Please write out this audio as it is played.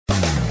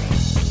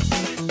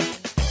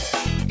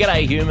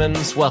G'day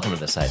humans, welcome to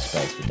the safe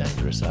space for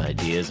dangerous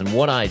ideas. And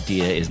what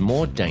idea is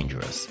more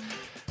dangerous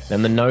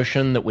than the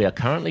notion that we are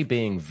currently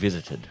being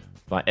visited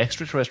by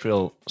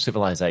extraterrestrial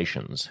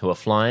civilizations who are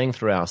flying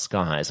through our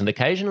skies and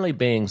occasionally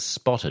being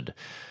spotted,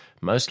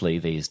 mostly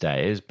these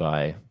days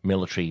by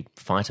military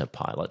fighter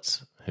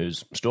pilots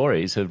whose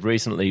stories have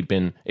recently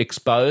been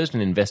exposed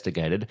and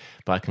investigated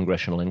by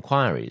congressional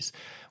inquiries.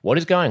 What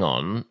is going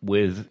on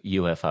with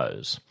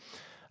UFOs?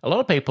 A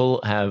lot of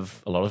people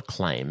have a lot of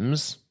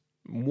claims.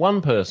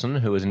 One person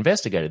who has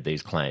investigated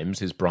these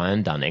claims is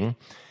Brian Dunning.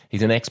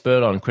 He's an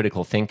expert on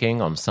critical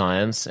thinking, on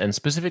science, and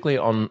specifically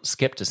on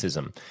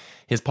skepticism.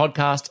 His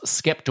podcast,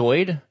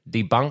 Skeptoid,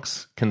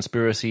 debunks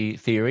conspiracy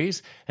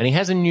theories, and he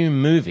has a new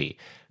movie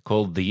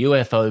called the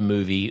UFO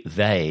movie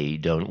They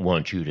Don't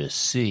Want You to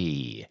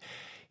See.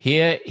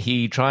 Here,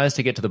 he tries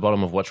to get to the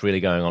bottom of what's really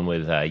going on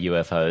with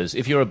UFOs.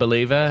 If you're a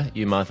believer,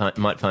 you might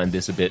find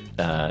this a bit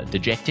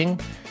dejecting.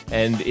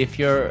 And if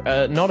you're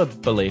not a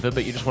believer,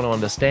 but you just want to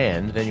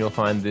understand, then you'll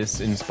find this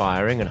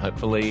inspiring and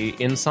hopefully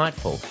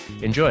insightful.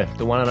 Enjoy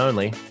the one and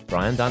only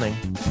Brian Dunning.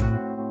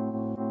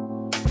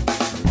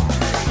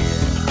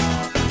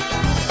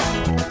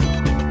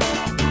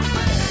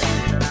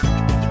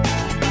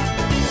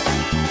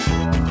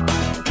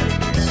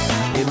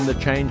 In the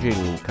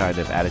changing kind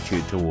of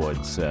attitude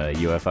towards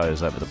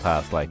UFOs over the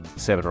past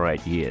 7 or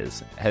 8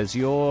 years, has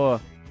your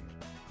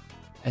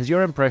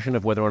impression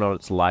of whether or not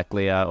it's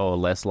likelier or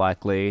less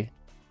likely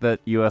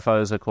that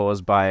UFOs are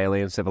caused by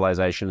alien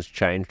civilizations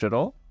changed at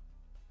all?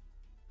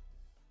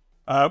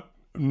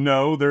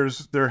 No,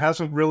 there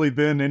hasn't really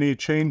been any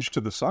change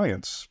to the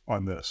science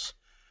on this.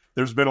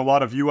 There's been a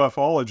lot of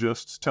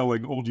ufologists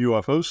telling old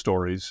UFO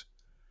stories,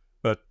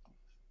 but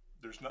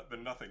there's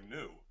been nothing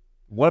new.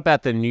 What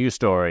about the new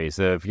stories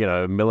of,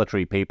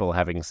 military people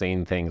having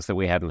seen things that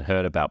we hadn't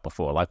heard about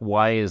before?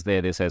 Why is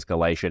there this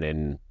escalation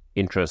in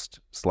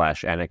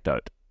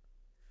interest/anecdote?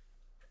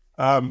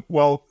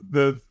 Well,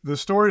 the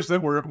stories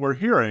that we're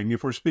hearing,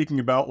 if we're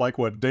speaking about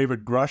what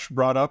David Grush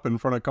brought up in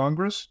front of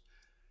Congress,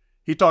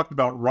 he talked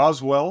about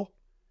Roswell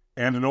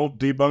and an old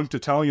debunked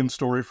Italian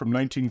story from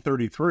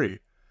 1933.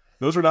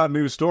 Those are not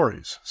new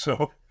stories.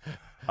 So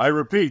I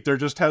repeat, there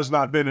just has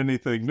not been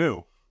anything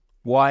new.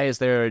 Why is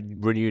there a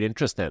renewed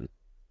interest then?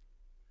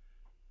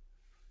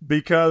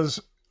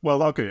 Because,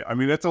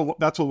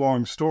 that's a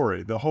long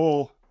story. The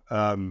whole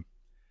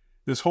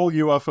this whole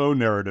UFO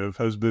narrative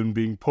has been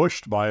being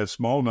pushed by a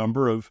small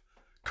number of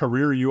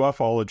career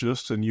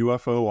ufologists and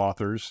UFO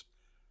authors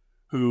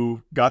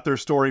who got their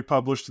story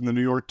published in the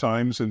New York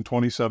Times in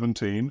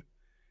 2017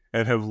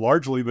 and have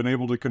largely been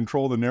able to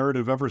control the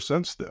narrative ever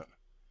since then.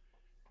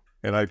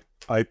 And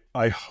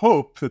I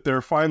hope that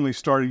they're finally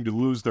starting to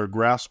lose their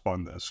grasp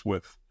on this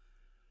with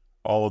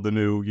all of the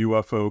new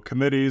UFO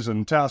committees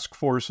and task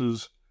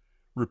forces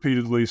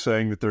repeatedly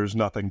saying that there's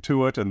nothing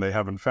to it and they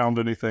haven't found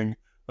anything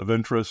of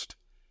interest.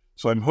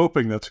 So I'm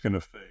hoping that's going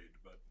to fade,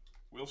 but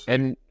we'll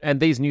see. And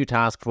these new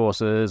task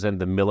forces and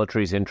the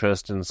military's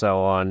interest and so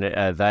on,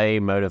 are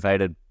they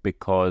motivated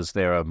because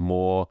there are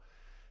more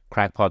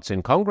crackpots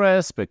in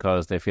Congress,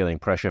 because they're feeling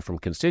pressure from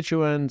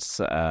constituents?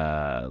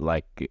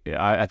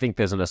 I think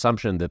there's an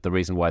assumption that the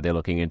reason why they're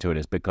looking into it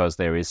is because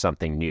there is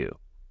something new.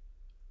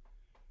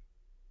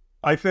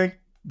 I think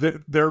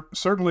that there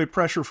certainly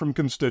pressure from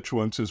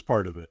constituents is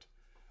part of it.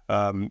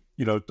 All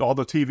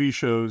the TV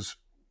shows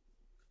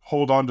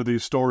hold on to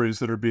these stories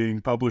that are being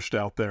published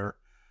out there,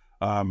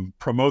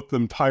 promote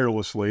them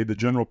tirelessly. The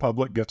general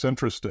public gets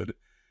interested.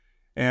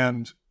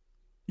 And,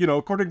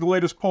 according to the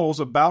latest polls,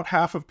 about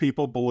half of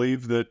people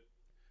believe that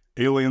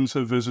aliens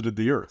have visited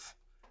the Earth.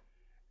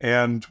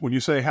 And when you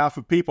say half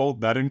of people,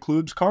 that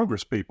includes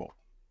Congress people.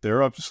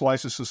 They're a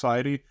slice of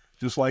society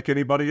just like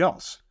anybody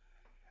else.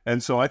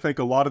 And so I think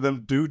a lot of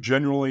them do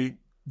genuinely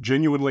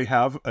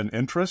have an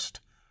interest,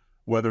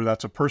 whether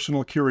that's a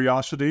personal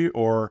curiosity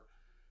or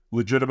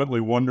legitimately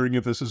wondering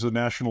if this is a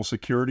national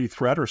security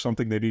threat or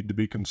something they need to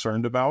be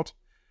concerned about.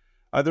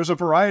 There's a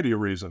variety of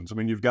reasons.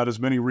 You've got as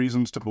many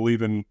reasons to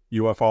believe in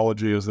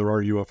ufology as there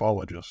are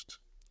ufologists.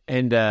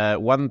 And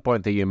one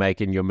point that you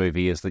make in your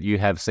movie is that you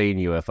have seen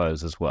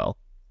UFOs as well.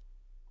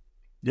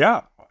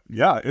 Yeah.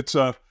 It's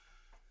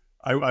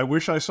I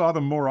wish I saw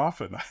them more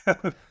often.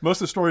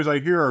 Most of the stories I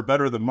hear are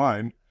better than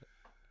mine.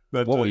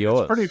 But what were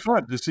yours? It's pretty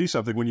fun to see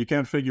something when you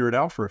can't figure it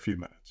out for a few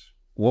minutes.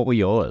 What were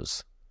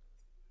yours?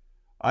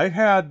 I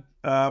had,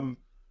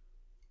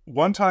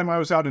 one time I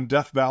was out in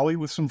Death Valley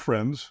with some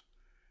friends,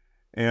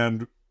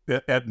 and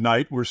at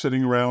night we're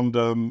sitting around,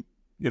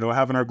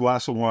 having our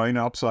glass of wine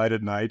outside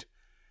at night,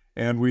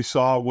 and we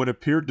saw what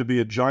appeared to be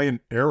a giant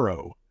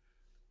arrow,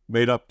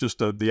 made up just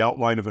the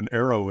outline of an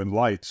arrow in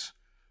lights,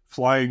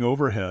 flying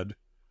overhead.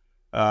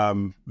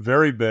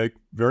 Very big,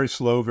 very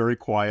slow, very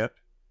quiet.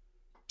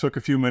 Took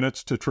a few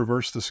minutes to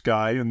traverse the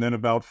sky, and then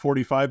about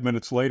 45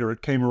 minutes later,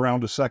 it came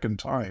around a second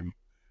time.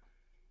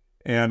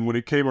 And when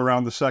it came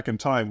around the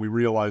second time, we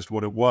realized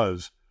what it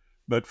was.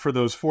 But for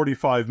those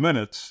 45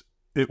 minutes,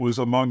 it was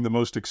among the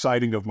most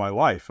exciting of my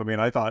life.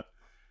 I thought,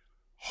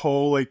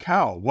 holy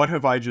cow, what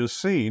have I just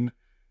seen?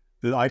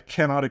 that I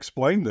cannot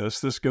explain this.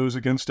 This goes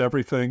against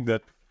everything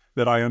that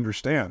I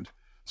understand.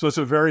 So it's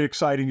a very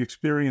exciting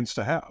experience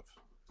to have.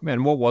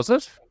 Man, what was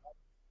it?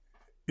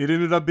 It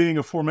ended up being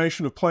a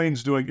formation of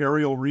planes doing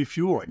aerial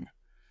refueling.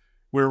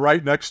 We're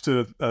right next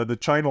to the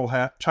China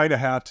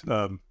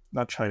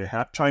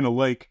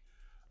Lake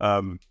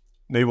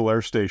Naval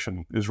Air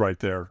Station is right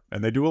there,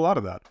 and they do a lot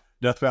of that.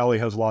 Death Valley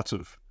has lots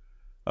of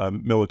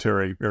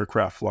military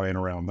aircraft flying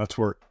around. That's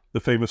where the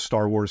famous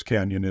Star Wars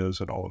Canyon is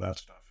and all of that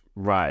stuff.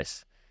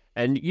 Right.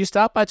 And you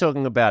start by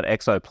talking about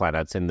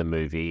exoplanets in the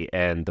movie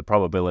and the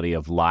probability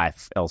of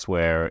life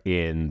elsewhere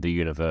in the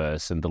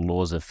universe and the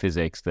laws of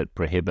physics that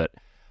prohibit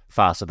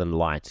faster than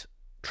light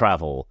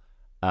travel.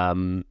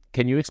 Can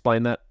you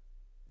explain that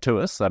to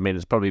us? I mean,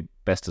 it's probably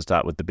best to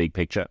start with the big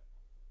picture.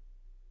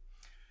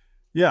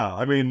 Yeah,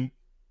 I mean,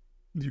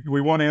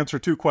 we want to answer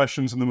two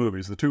questions in the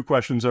movies. The two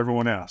questions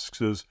everyone asks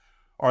is,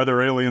 are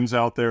there aliens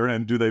out there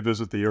and do they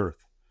visit the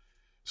Earth?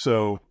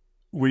 So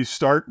we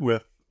start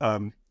with,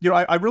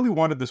 I really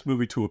wanted this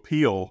movie to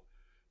appeal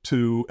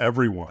to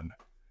everyone,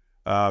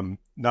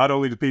 not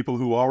only to people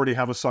who already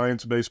have a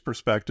science-based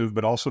perspective,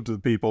 but also to the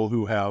people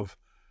who have,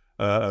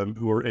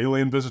 who are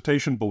alien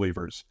visitation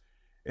believers.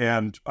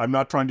 And I'm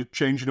not trying to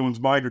change anyone's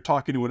mind or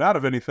talk anyone out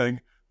of anything,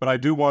 but I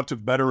do want to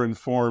better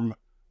inform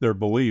their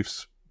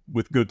beliefs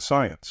with good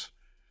science.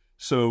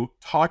 So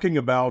talking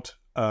about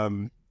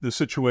the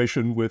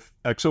situation with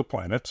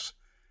exoplanets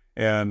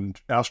and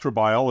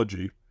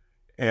astrobiology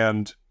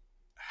and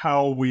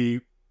how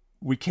we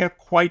can't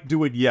quite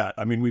do it yet.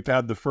 I mean, we've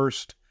had the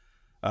first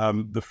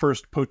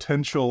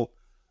potential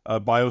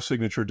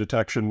biosignature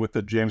detection with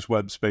the James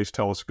Webb Space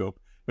Telescope,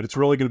 but it's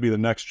really going to be the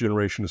next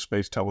generation of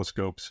space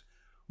telescopes.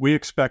 We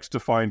expect to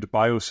find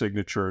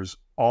biosignatures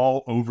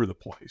all over the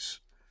place.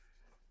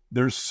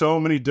 There's so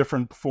many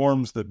different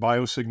forms that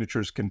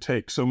biosignatures can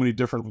take, so many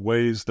different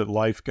ways that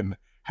life can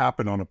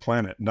happen on a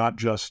planet, not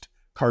just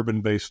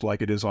carbon-based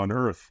like it is on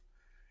Earth.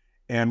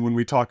 And when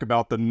we talk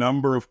about the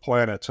number of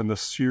planets and the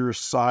sheer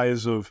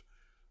size of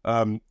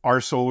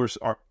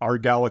our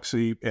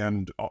galaxy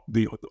and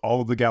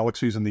all of the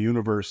galaxies in the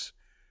universe,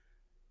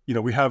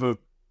 we have a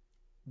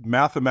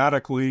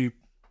mathematically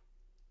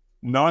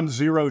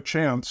non-zero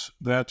chance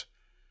that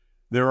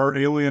there are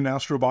alien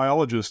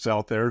astrobiologists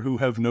out there who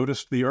have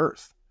noticed the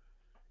Earth.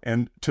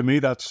 And to me,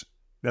 that's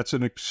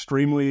an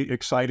extremely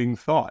exciting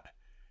thought.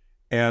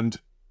 And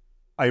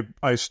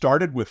I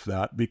started with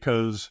that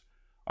because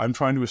I'm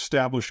trying to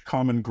establish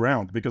common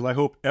ground, because I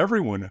hope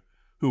everyone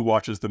who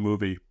watches the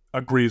movie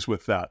agrees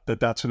with that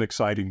that's an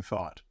exciting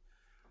thought.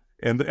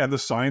 And the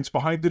science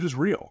behind it is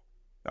real.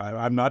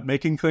 I'm not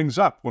making things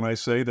up when I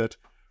say that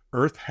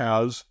Earth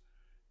has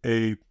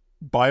a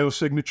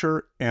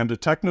biosignature and a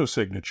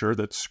technosignature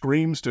that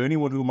screams to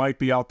anyone who might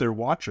be out there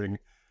watching,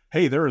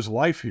 hey, there is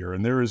life here,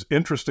 and there is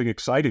interesting,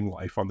 exciting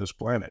life on this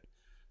planet.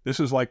 This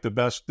is like the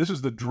best, this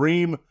is the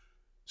dream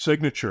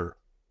signature,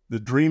 the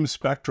dream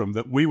spectrum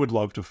that we would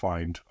love to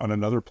find on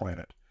another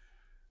planet.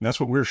 And that's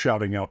what we're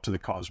shouting out to the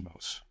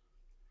cosmos.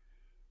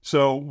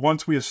 So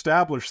once we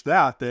establish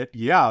that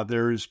yeah,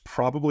 there is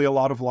probably a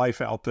lot of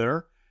life out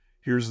there.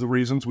 Here's the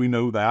reasons we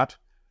know that.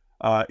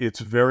 It's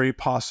very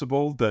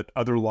possible that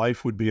other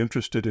life would be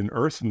interested in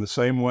Earth in the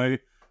same way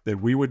that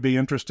we would be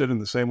interested, in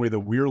the same way that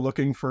we're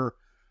looking for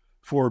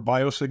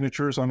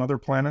biosignatures on other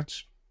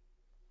planets.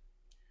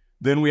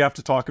 Then we have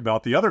to talk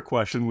about the other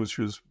question, which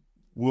is,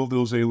 will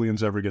those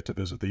aliens ever get to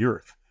visit the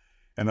Earth?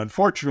 And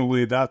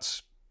unfortunately,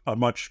 that's a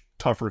much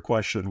tougher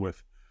question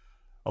with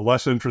a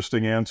less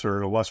interesting answer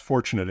and a less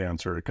fortunate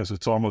answer, because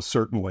it's almost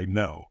certainly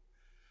no.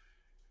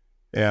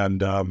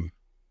 And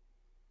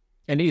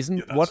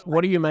isn't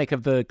what do you make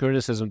of the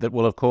criticism that,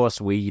 well, of course,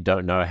 we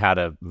don't know how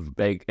to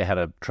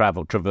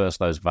traverse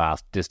those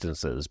vast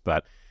distances,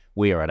 but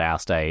we are at our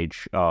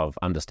stage of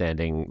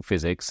understanding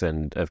physics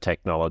and of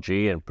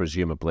technology, and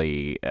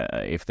presumably,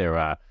 if there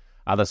are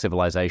other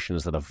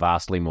civilizations that are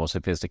vastly more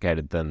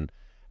sophisticated than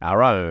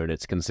our own,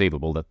 it's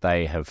conceivable that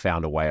they have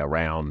found a way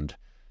around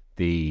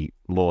the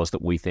laws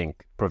that we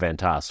think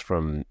prevent us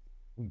from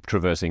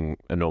traversing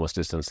enormous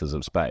distances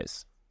of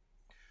space.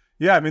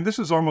 Yeah, I mean, this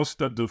is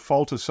almost a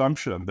default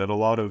assumption that a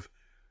lot of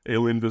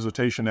alien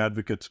visitation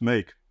advocates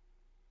make,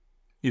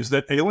 is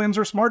that aliens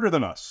are smarter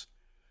than us,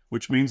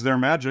 which means they're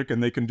magic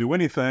and they can do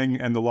anything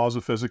and the laws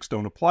of physics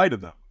don't apply to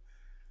them.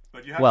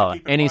 But you have to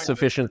keep in any mind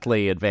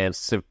sufficiently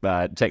advanced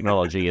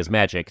technology is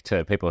magic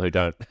to people who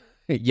don't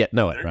yet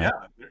know it, right?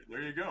 Yeah,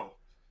 there you go.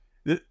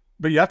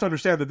 But you have to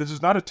understand that this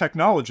is not a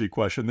technology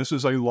question. This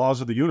is a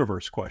laws of the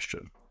universe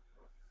question.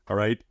 All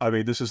right? I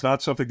mean, this is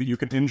not something that you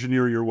can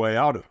engineer your way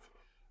out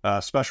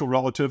of. Special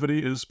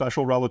relativity is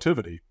special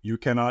relativity. You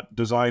cannot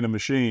design a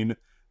machine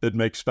that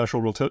makes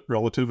special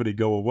relativity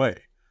go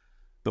away.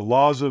 The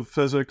laws of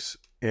physics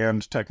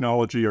and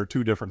technology are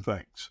two different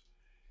things.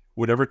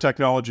 Whatever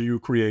technology you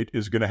create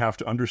is going to have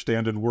to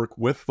understand and work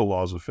with the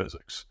laws of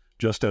physics,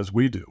 just as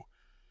we do.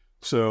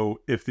 So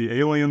if the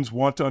aliens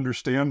want to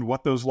understand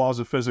what those laws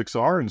of physics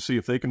are and see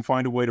if they can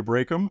find a way to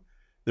break them,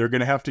 they're going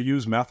to have to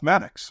use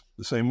mathematics,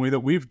 the same way that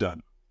we've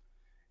done.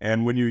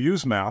 And when you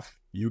use math,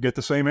 you get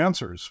the same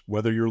answers.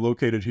 Whether you're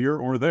located here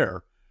or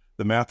there,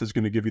 the math is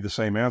going to give you the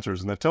same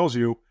answers. And that tells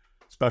you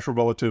special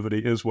relativity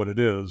is what it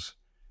is.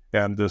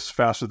 And this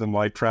faster than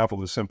light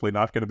travel is simply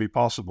not going to be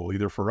possible,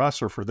 either for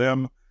us or for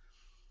them.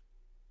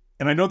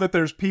 And I know that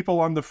there's people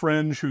on the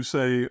fringe who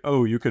say,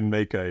 oh, you can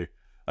make a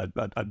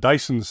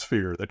Dyson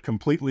sphere that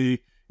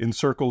completely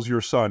encircles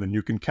your sun, and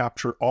you can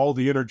capture all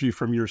the energy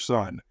from your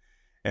sun.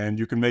 And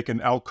you can make an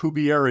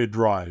Alcubierre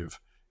drive,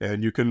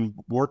 and you can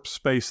warp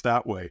space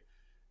that way.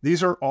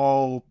 These are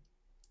all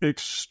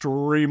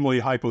extremely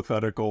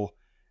hypothetical,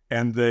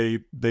 and they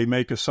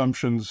make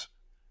assumptions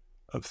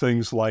of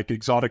things like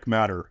exotic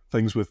matter,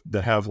 things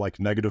that have like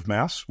negative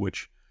mass,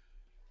 which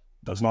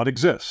does not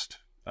exist.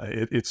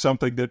 It's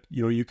something that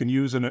you can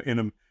use in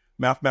a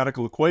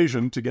mathematical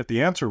equation to get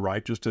the answer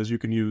right, just as you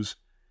can use,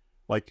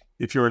 like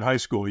if you're in high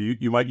school,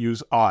 you might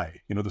use I,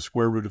 the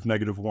square root of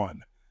 -1.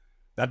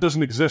 That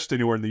doesn't exist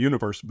anywhere in the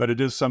universe, but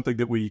it is something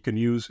that we can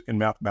use in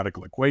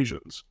mathematical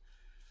equations.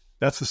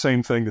 That's the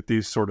same thing that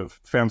these sort of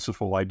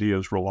fanciful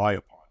ideas rely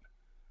upon.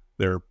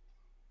 They're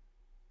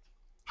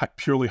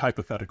purely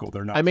hypothetical.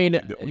 They're not something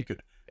that we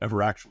could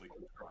ever actually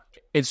construct.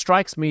 It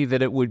strikes me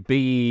that it would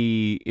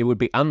be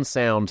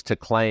unsound to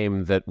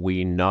claim that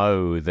we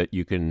know that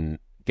you can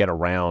get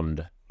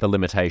around the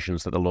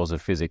limitations that the laws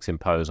of physics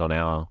impose on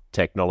our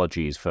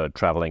technologies for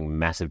traveling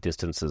massive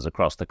distances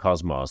across the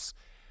cosmos.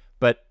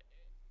 But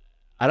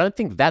I don't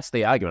think that's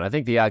the argument. I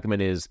think the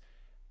argument is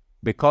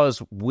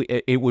because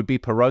it would be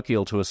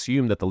parochial to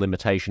assume that the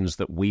limitations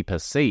that we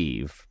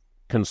perceive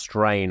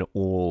constrain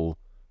all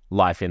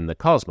life in the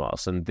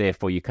cosmos, and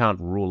therefore you can't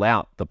rule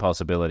out the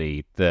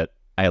possibility that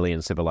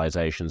alien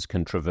civilizations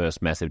can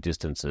traverse massive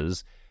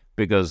distances,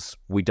 because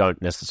we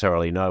don't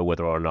necessarily know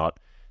whether or not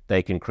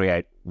they can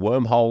create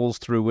wormholes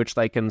through which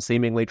they can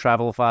seemingly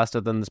travel faster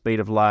than the speed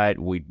of light.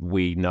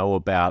 We know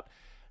about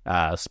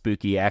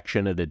spooky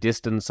action at a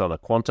distance on a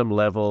quantum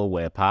level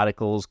where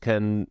particles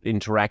can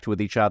interact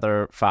with each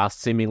other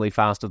seemingly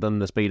faster than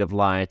the speed of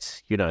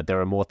light.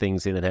 There are more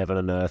things in heaven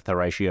and earth,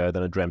 Horatio,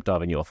 than are dreamt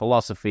of in your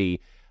philosophy.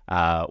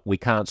 We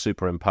can't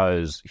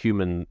superimpose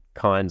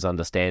humankind's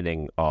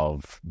understanding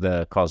of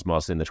the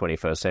cosmos in the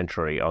 21st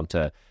century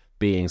onto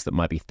beings that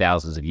might be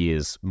thousands of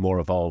years more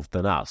evolved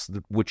than us,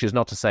 which is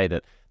not to say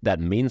that that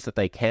means that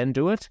they can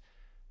do it,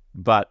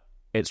 but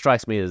it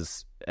strikes me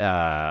as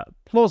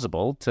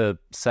plausible to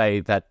say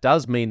that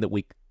does mean that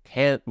we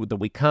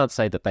can't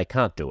say that they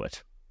can't do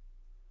it.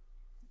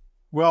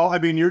 Well, I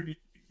mean,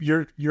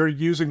 you're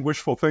using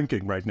wishful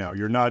thinking right now.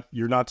 You're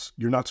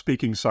not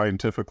speaking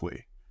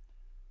scientifically.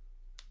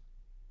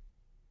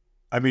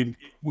 I mean,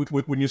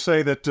 when you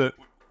say that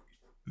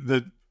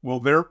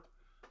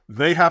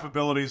they have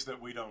abilities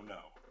that we don't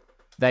know.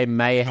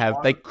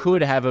 They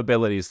could have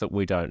abilities that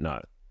we don't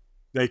know.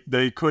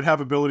 They could have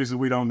abilities that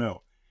we don't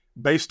know.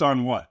 Based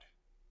on what?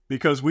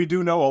 Because we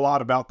do know a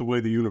lot about the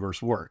way the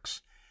universe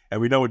works, and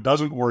we know it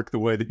doesn't work the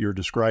way that you're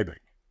describing.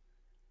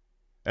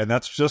 And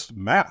that's just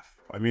math.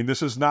 I mean,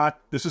 this is not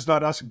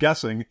us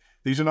guessing.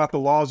 These are not the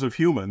laws of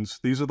humans.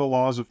 These are the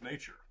laws of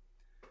nature.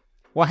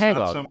 Well, hang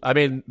on. I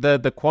mean,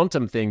 the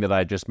quantum thing that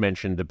I just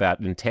mentioned about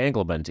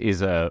entanglement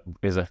is a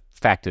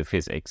fact of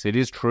physics. It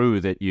is true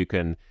that you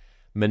can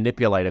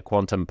manipulate a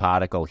quantum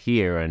particle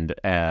here, and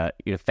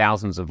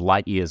thousands of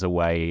light years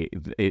away,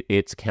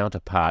 its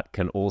counterpart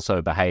can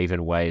also behave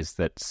in ways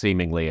that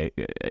seemingly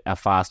are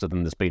faster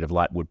than the speed of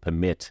light would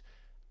permit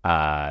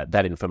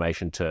that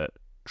information to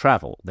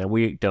travel. Now,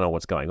 we don't know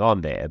what's going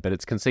on there, but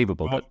it's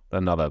conceivable that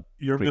another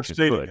creature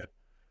could. It.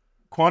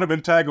 Quantum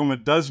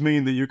entanglement does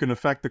mean that you can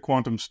affect the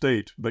quantum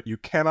state, but you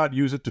cannot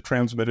use it to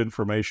transmit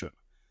information.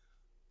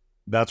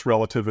 That's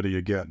relativity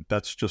again.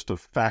 That's just a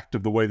fact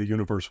of the way the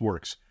universe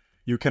works.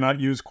 You cannot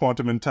use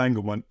quantum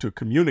entanglement to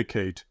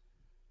communicate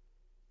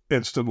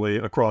instantly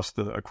across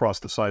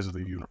the size of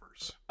the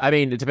universe. I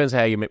mean, it depends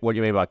what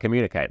you mean by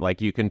communicate. Like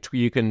you can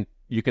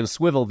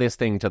swivel this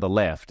thing to the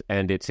left,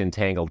 and its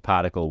entangled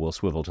particle will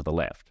swivel to the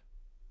left.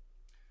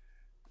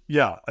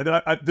 Yeah,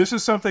 this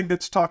is something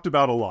that's talked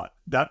about a lot.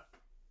 That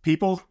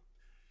people,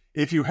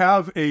 if you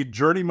have a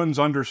journeyman's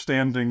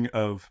understanding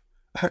of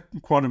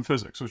quantum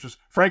physics, which is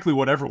frankly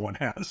what everyone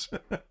has.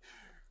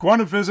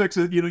 Quantum physics,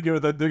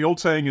 the old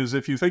saying is,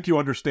 if you think you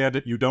understand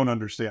it, you don't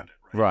understand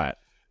it. Right.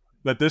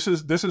 But this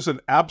is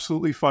an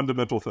absolutely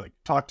fundamental thing.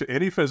 Talk to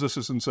any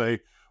physicist and say,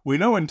 we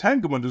know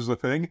entanglement is the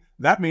thing.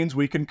 That means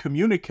we can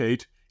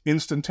communicate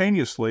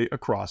instantaneously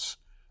across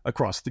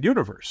the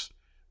universe.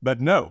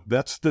 But no,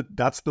 that's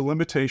the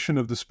limitation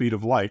of the speed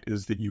of light,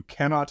 is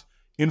that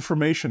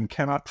information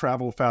cannot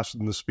travel faster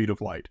than the speed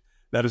of light.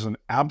 That is an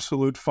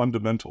absolute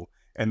fundamental,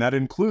 and that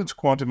includes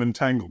quantum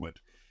entanglement.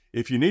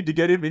 If you need to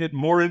get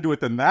more into it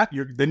than that,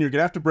 then you're going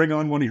to have to bring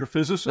on one of your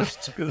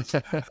physicists.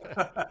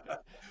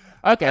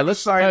 Okay, let's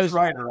science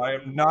writer. I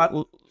am not.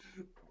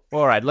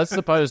 All right, let's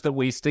suppose that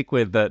we stick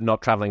with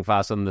not traveling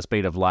faster than the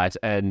speed of light,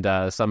 and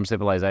some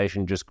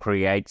civilization just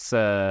creates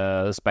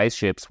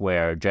spaceships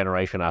where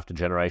generation after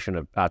generation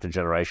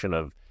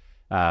of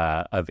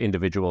of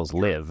individuals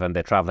live, and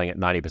they're traveling at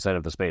 90%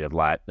 of the speed of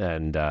light,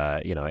 and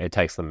it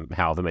takes them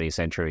however many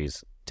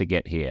centuries to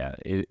get here.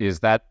 Does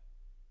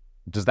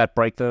that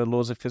break the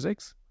laws of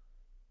physics?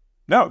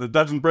 No, that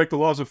doesn't break the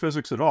laws of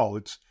physics at all.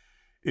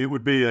 It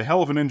would be a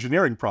hell of an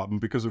engineering problem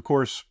because, of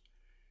course,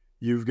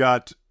 you've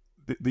got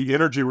the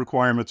energy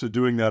requirements of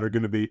doing that are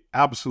going to be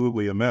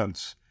absolutely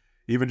immense,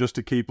 even just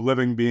to keep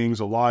living beings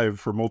alive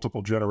for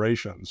multiple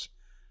generations.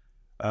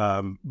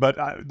 But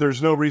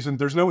there's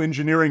no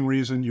engineering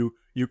reason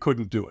you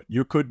couldn't do it.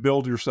 You could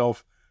build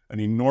yourself an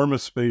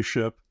enormous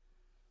spaceship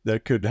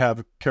that could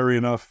carry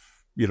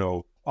enough,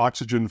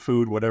 oxygen,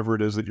 food, whatever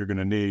it is that you're going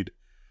to need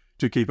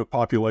to keep a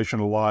population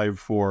alive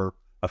for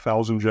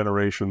 1,000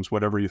 generations,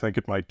 whatever you think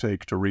it might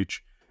take to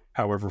reach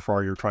however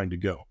far you're trying to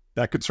go.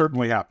 That could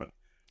certainly happen.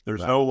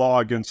 There's no law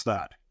against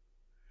that.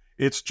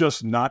 It's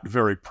just not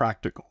very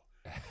practical.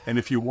 And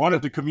if you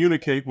wanted to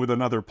communicate with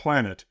another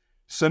planet,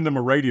 send them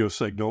a radio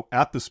signal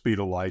at the speed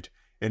of light,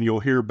 and you'll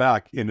hear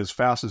back in as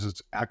fast as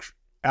it's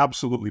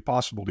absolutely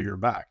possible to hear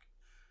back.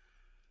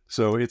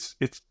 So it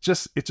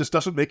just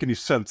doesn't make any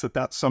sense that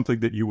that's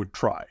something that you would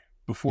try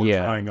before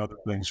trying other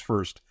things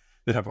first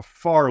that have a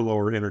far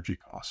lower energy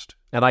cost.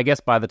 And I guess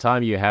by the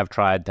time you have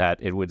tried that,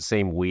 it would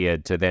seem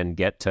weird to then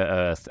get to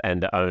Earth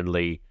and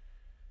only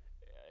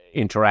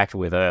interact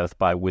with Earth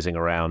by whizzing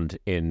around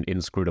in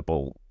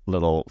inscrutable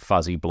little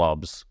fuzzy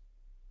blobs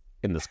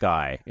in the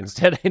sky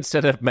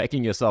instead of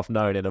making yourself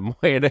known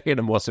in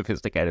a more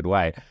sophisticated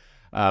way.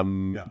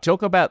 Let's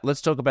talk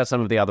about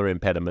some of the other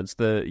impediments.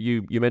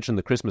 You mentioned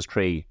the Christmas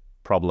tree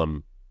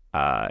problem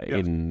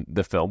in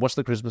the film. What's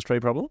the Christmas tree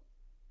problem?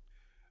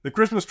 The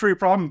Christmas tree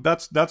problem,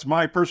 that's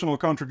my personal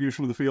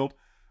contribution to the field.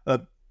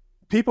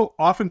 People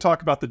often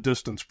talk about the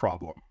distance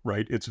problem,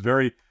 right?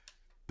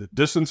 The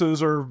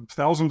distances are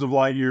thousands of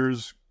light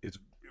years.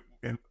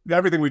 And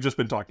everything we've just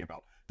been talking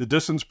about. The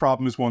distance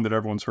problem is one that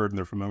everyone's heard and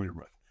they're familiar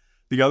with.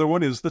 The other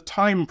one is the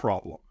time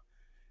problem.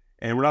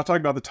 And we're not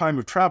talking about the time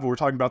of travel. We're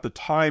talking about the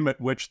time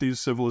at which these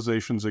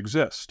civilizations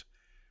exist.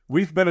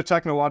 We've been a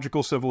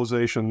technological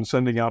civilization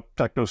sending out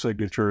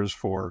technosignatures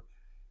for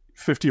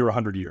 50 or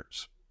 100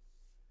 years.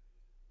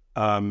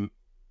 The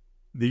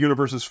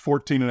universe is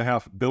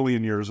 14.5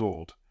 billion years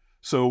old.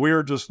 So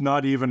we're just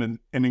not even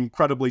an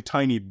incredibly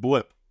tiny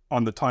blip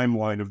on the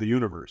timeline of the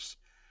universe.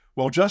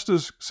 Well, just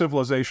as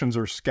civilizations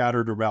are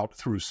scattered about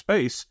through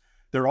space,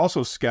 they're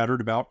also scattered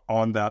about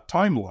on that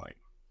timeline.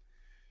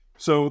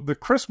 So the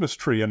Christmas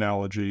tree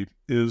analogy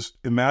is,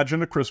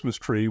 imagine a Christmas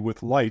tree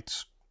with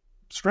lights,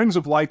 strings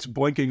of lights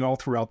blinking all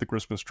throughout the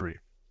Christmas tree.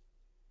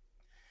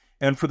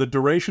 And for the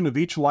duration of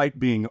each light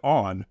being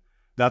on,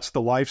 that's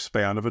the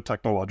lifespan of a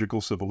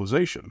technological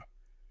civilization.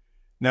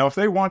 Now, if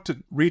they want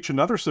to reach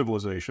another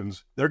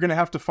civilizations, they're going to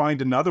have to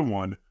find another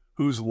one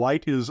whose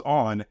light is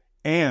on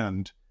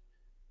and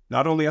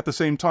not only at the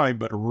same time,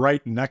 but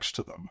right next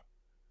to them.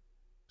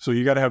 So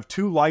you got to have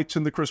two lights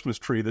in the Christmas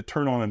tree that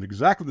turn on at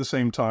exactly the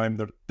same time.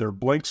 Their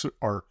blinks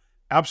are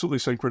absolutely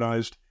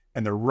synchronized,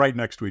 and they're right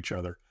next to each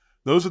other.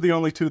 Those are the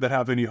only two that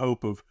have any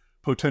hope of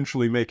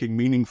potentially making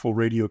meaningful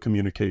radio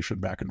communication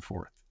back and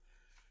forth.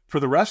 For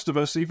the rest of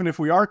us, even if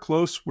we are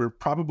close, we're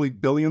probably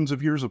billions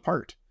of years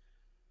apart.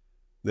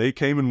 They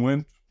came and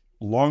went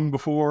long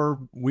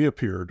before we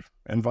appeared,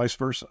 and vice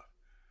versa.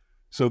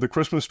 So the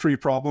Christmas tree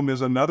problem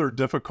is another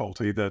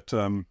difficulty that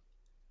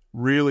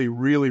really,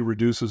 really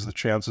reduces the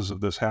chances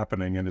of this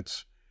happening, and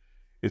it's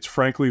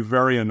frankly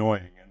very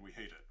annoying, and we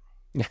hate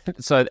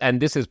it. So, and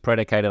this is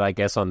predicated, I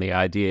guess, on the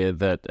idea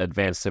that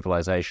advanced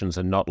civilizations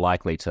are not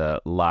likely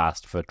to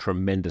last for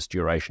tremendous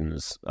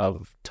durations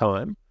of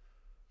time.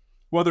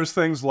 Well, there's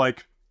things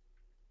like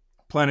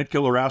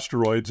planet-killer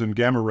asteroids and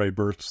gamma-ray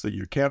bursts that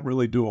you can't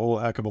really do a whole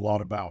heck of a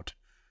lot about.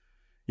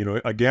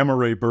 A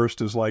gamma-ray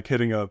burst is like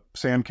hitting a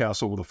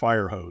sandcastle with a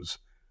fire hose.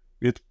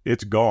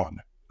 It's gone.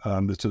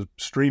 It's a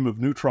stream of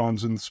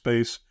neutrons in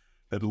space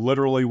that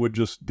literally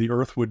the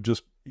Earth would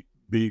just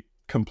be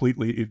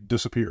completely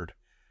disappeared.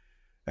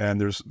 And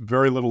there's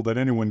very little that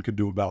anyone could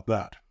do about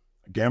that.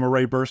 A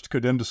gamma-ray burst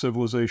could end a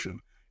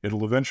civilization.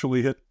 It'll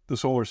eventually hit the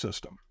solar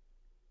system.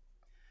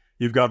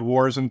 You've got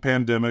wars and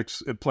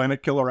pandemics.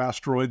 Planet-killer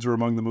asteroids are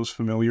among the most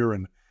familiar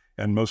and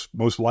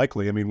most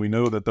likely. I mean, we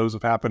know that those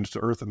have happened to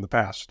Earth in the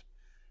past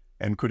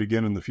and could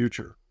again in the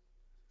future.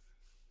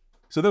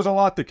 So there's a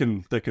lot that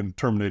can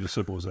terminate a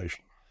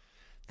civilization.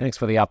 Thanks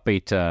for the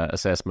upbeat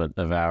assessment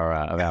of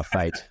our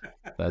fate.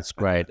 That's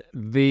great.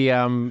 The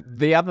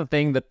other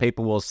thing that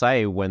people will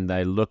say when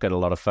they look at a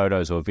lot of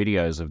photos or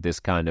videos of this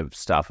kind of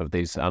stuff, of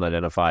these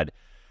unidentified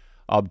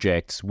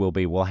objects, will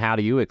be, well, how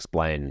do you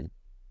explain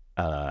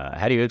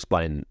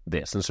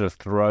this, and sort of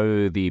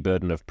throw the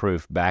burden of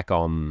proof back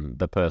on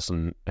the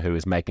person who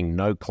is making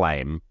no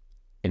claim,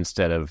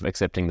 instead of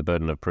accepting the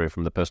burden of proof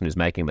from the person who's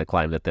making the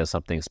claim that there's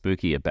something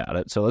spooky about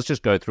it. So let's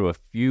just go through a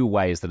few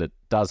ways that it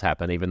does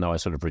happen, even though I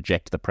sort of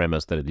reject the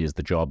premise that it is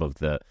the job of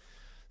the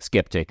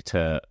skeptic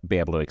to be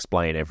able to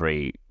explain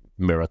every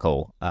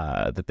miracle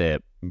that they're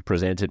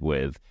presented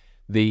with.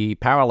 The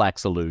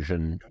parallax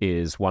illusion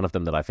is one of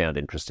them that I found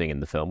interesting in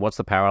the film. What's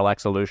the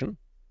parallax illusion?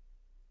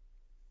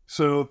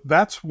 So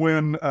that's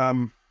when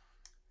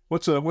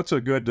what's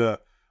a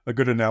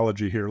good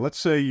analogy here? Let's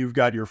say you've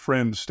got your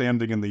friend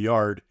standing in the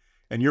yard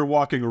and you're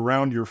walking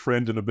around your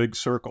friend in a big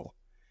circle.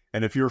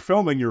 And if you're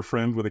filming your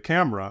friend with a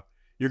camera,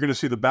 you're going to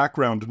see the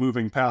background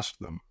moving past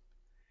them.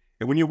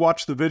 And when you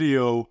watch the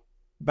video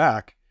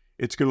back,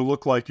 it's going to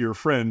look like your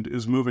friend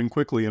is moving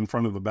quickly in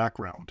front of the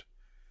background.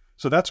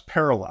 So that's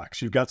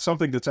parallax. You've got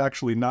something that's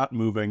actually not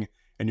moving,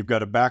 and you've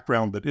got a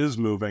background that is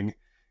moving.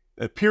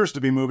 It appears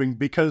to be moving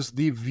because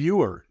the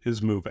viewer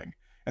is moving.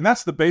 And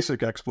that's the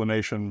basic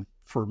explanation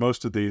for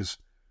most of these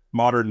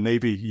modern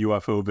Navy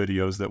UFO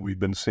videos that we've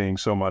been seeing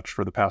so much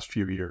for the past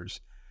few years,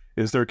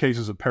 is there are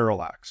cases of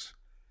parallax.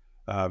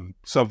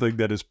 Something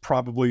that is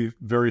probably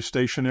very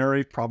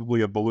stationary,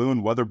 probably a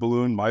balloon, weather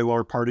balloon,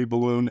 Mylar party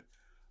balloon,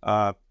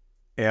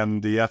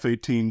 and the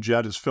F-18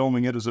 jet is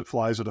filming it as it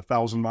flies at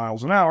 1,000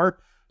 miles an hour.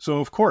 So,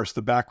 of course,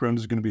 the background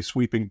is going to be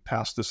sweeping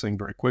past this thing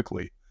very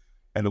quickly,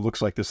 and it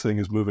looks like this thing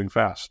is moving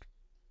fast.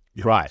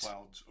 Right.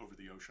 Clouds over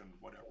the ocean,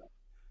 whatever.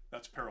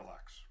 That's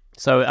parallax.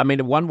 So, I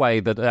mean, one way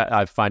that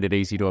I find it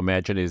easy to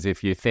imagine is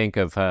if you think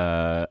of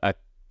a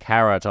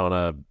carrot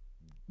on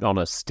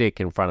a stick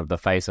in front of the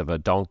face of a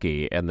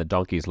donkey, and the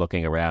donkey's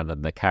looking around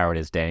and the carrot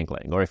is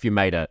dangling. Or if you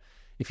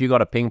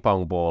got a ping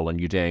pong ball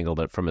and you dangled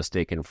it from a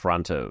stick in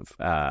front of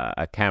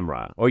a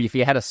camera, or if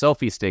you had a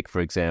selfie stick,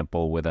 for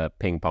example, with a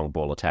ping pong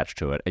ball attached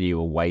to it and you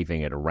were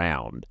waving it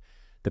around,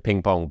 the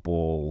ping pong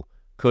ball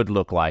could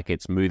look like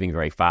it's moving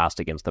very fast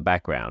against the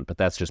background, but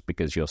that's just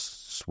because you're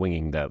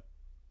swinging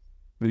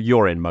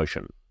you're in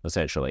motion,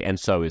 essentially, and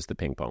so is the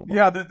ping pong ball.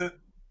 Yeah,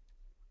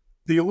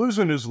 the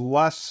illusion is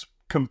less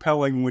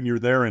compelling when you're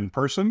there in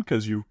person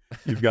because you've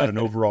got an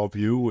overall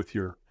view with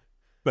your,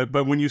 but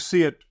when you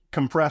see it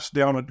compressed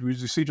down, you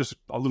see just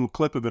a little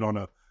clip of it on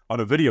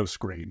a video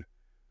screen.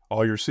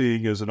 All you're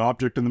seeing is an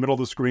object in the middle of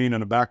the screen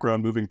and a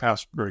background moving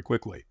past very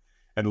quickly,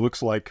 and it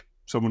looks like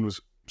someone was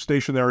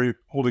stationary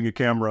holding a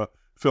camera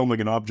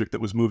filming an object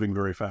that was moving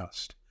very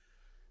fast.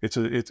 It's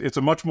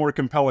a much more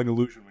compelling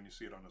illusion when you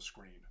see it on a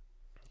screen.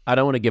 I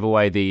don't want to give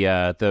away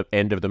the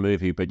end of the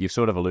movie, but you've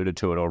sort of alluded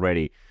to it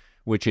already,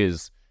 which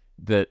is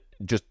that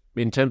just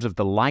in terms of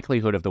the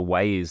likelihood of the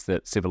ways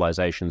that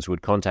civilizations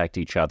would contact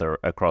each other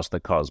across the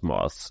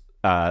cosmos,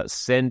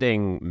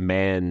 sending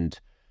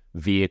manned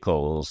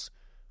vehicles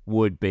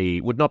would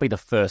not be the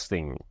first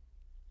thing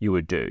you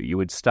would do. You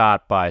would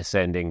start by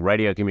sending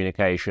radio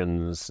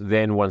communications.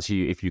 Then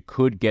if you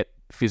could get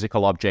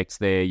physical objects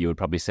there, you would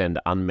probably send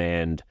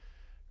unmanned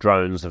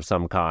drones of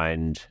some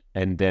kind.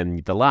 And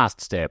then the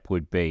last step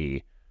would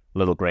be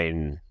little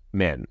green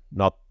men,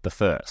 not the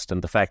first.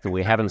 And the fact that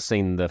we haven't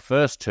seen the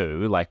first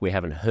two, like we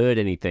haven't heard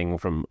anything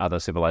from other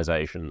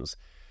civilizations,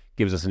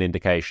 gives us an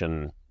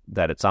indication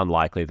that it's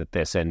unlikely that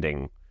they're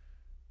sending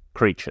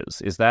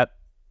creatures. Is that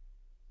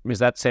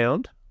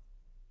sound?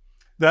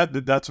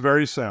 That's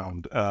very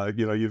sound.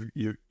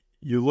 You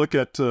look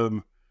at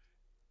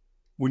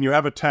when you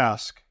have a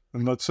task,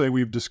 and let's say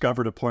we've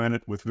discovered a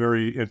planet with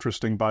very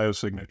interesting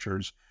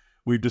biosignatures.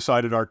 We've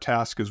decided our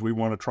task is we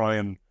want to try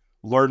and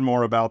learn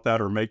more about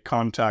that or make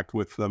contact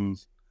with them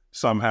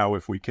somehow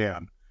if we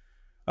can.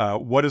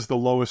 What is the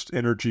lowest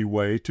energy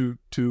way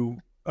to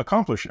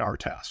accomplish our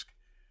task?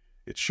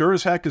 It sure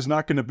as heck is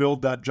not going to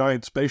build that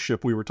giant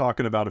spaceship we were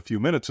talking about a few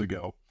minutes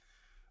ago.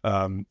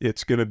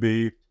 It's going to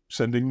be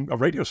sending a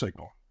radio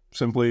signal,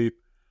 simply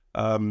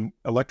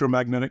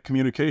electromagnetic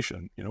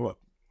communication, a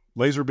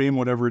laser beam,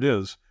 whatever it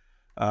is,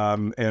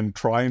 and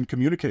try and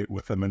communicate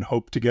with them and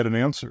hope to get an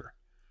answer.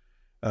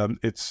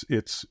 It's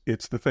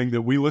the thing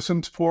that we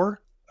listened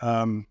for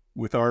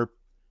with our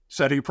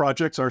SETI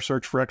projects, our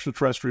Search for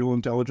Extraterrestrial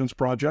Intelligence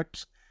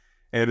projects,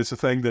 and it's a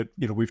thing that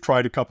we've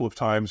tried a couple of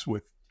times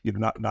with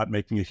not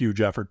making a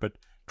huge effort, but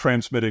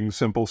transmitting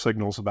simple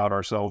signals about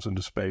ourselves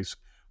into space.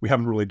 We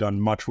haven't really done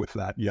much with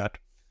that yet,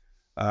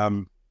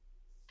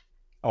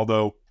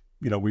 although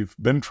we've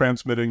been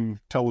transmitting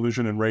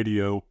television and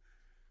radio,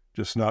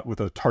 just not with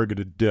a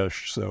targeted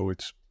dish, so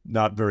it's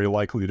not very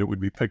likely that it would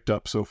be picked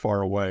up so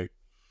far away.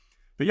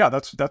 But yeah,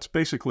 that's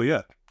basically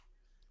it.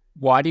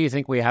 Why do you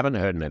think we haven't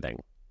heard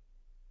anything?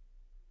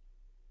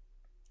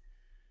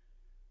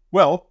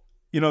 Well,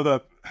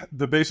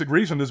 the basic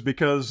reason is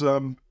because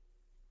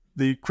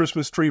the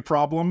Christmas tree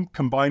problem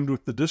combined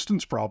with the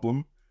distance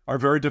problem are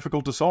very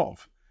difficult to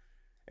solve.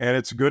 And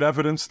it's good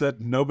evidence that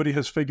nobody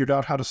has figured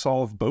out how to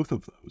solve both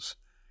of those.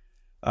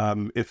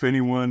 If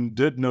anyone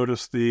did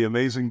notice the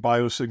amazing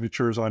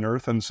biosignatures on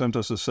Earth and sent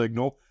us a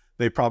signal,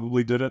 they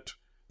probably did it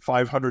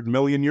 500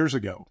 million years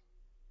ago.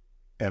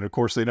 And of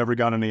course, they never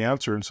got any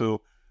answer. And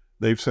so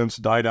they've since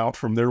died out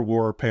from their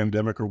war or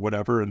pandemic or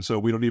whatever. And so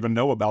we don't even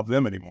know about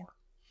them anymore.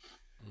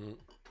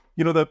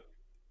 Mm-hmm.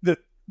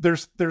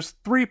 There's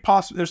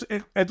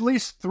at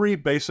least three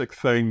basic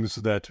things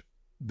that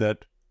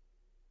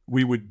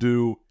we would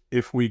do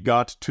if we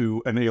got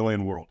to an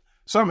alien world.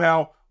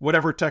 Somehow,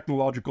 whatever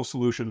technological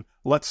solution,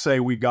 let's say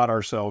we got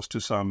ourselves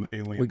to some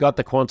alien. We got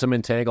the quantum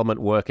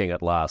entanglement working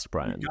at last,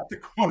 Brian. We got the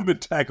quantum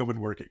entanglement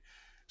working.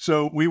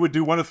 So we would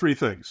do one of three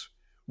things.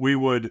 We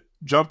would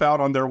jump out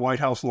on their White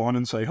House lawn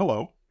and say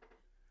hello.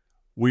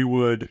 we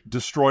would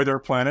destroy their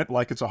planet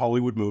like it's a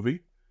Hollywood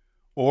movie,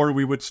 or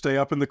we would stay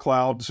up in the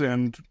clouds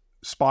and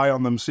spy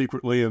on them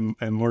secretly and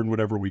learn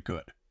whatever we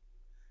could.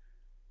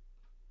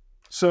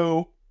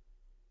 So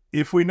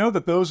if we know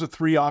that those are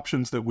three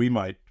options that we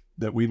might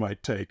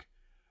take,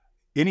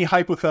 any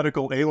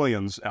hypothetical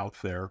aliens out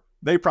there,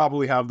 they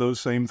probably have those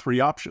same three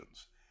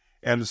options.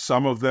 And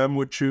some of them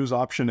would choose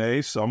option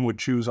A, some would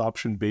choose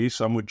option B,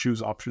 some would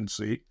choose option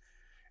C.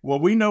 Well,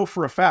 we know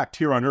for a fact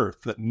here on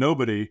Earth that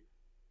nobody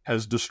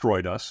has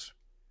destroyed us.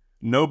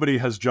 Nobody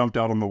has jumped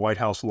out on the White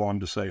House lawn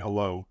to say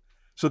hello.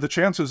 So the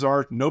chances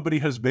are nobody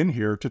has been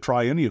here to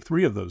try any of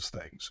three of those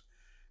things.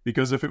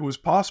 Because if it was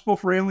possible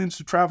for aliens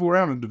to travel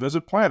around and to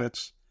visit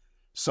planets,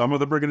 some of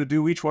them are going to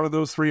do each one of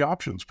those three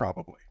options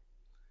probably.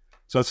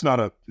 So it's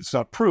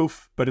not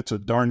proof, but it's a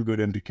darn good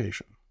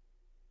indication.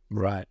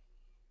 Right.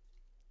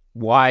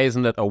 Why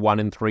isn't it a 1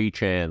 in 3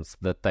 chance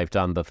that they've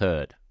done the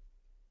third?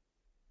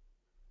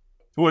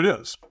 Well, it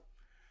is.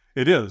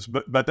 It is,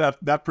 but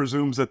that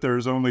presumes that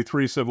there's only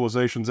 3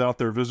 civilizations out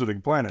there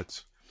visiting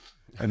planets,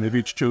 and they've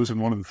each chosen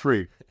one of the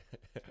 3.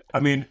 I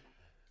mean,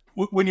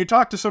 when you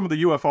talk to some of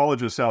the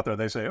ufologists out there,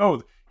 they say,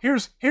 oh,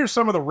 here's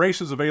some of the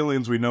races of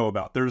aliens we know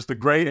about. There's the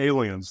gray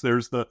aliens.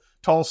 There's the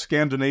tall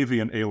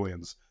Scandinavian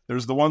aliens.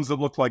 There's the ones that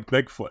look like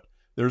Bigfoot.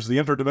 There's the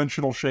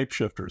interdimensional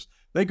shapeshifters.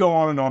 They go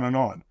on and on and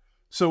on.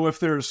 So if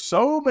there's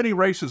so many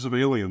races of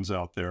aliens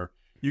out there,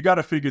 you got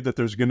to figure that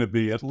there's going to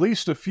be at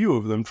least a few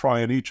of them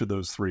trying each of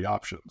those 3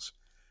 options.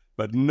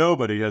 But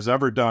nobody has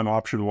ever done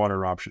option 1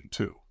 or option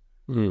 2.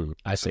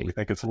 I see. So we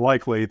think it's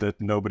likely that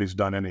nobody's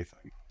done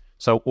anything.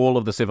 So all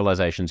of the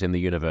civilizations in the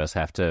universe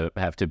have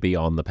to be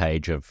on the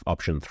page of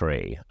option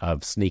 3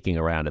 of sneaking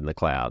around in the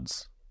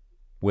clouds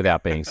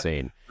without being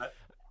seen.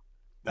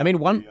 I mean,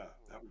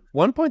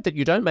 one point that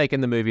you don't make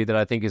in the movie that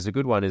I think is a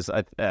good one is,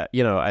 I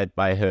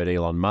heard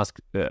Elon Musk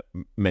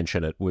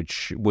mention it,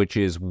 which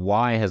is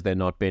why has there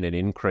not been an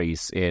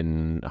increase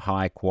in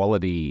high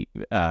quality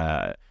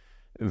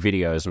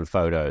videos and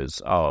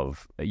photos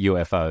of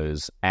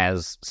UFOs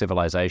as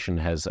civilization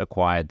has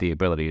acquired the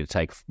ability to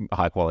take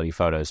high quality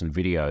photos and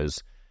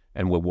videos,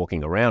 and we're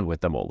walking around with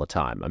them all the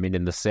time. I mean,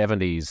 in the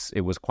 70s,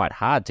 it was quite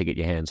hard to get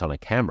your hands on a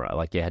camera.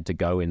 Like you had to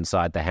go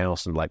inside the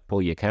house and like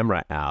pull your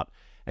camera out,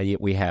 and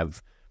yet we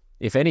have,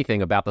 if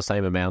anything, about the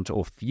same amount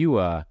or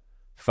fewer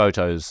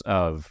photos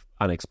of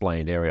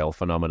unexplained aerial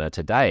phenomena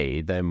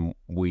today than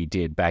we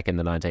did back in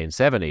the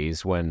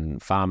 1970s when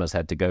farmers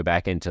had to go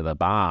back into the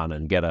barn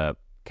and get a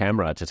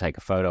camera to take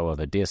a photo of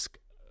a disc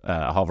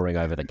hovering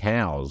over the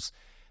cows.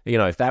 You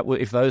know,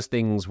 if those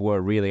things were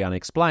really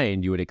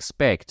unexplained, you would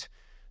expect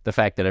the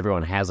fact that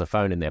everyone has a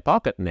phone in their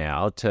pocket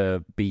now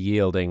to be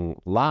yielding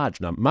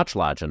much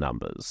larger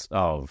numbers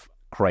of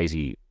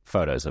crazy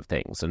photos of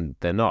things, and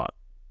they're not.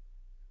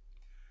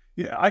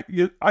 Yeah,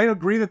 I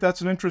agree that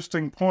that's an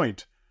interesting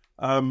point.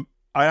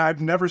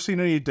 I've never seen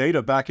any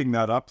data backing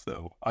that up,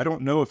 though. I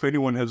don't know if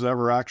anyone has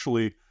ever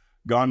actually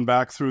gone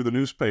back through the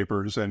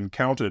newspapers and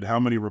counted how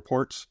many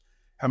reports,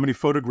 how many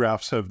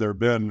photographs have there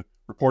been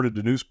reported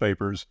to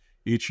newspapers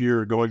each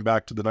year going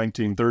back to the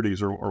 1930s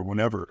or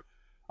whenever.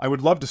 I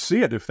would love to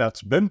see it if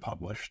that's been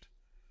published.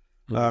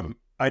 Mm-hmm.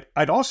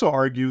 I'd also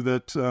argue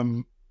that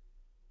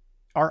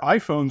our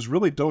iPhones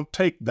really don't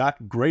take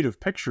that great of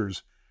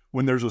pictures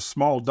when there's a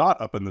small dot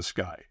up in the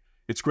sky.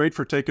 It's great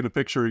for taking a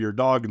picture of your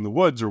dog in the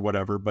woods or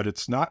whatever, but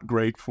it's not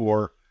great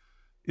for,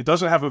 it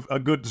doesn't have a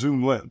good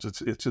zoom lens.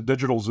 It's a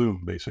digital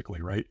zoom,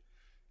 basically, right?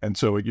 And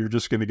so you're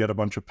just going to get a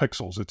bunch of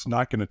pixels. It's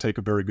not going to take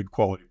a very good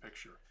quality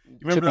picture.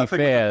 To be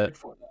fair,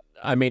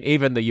 I mean,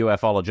 even the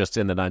ufologists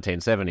in the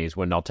 1970s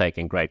were not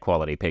taking great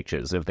quality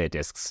pictures of their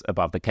discs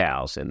above the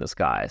cows in the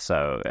sky.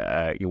 So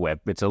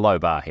it's a low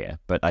bar here,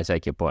 but I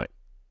take your point.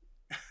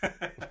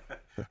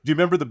 Do you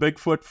remember the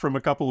Bigfoot from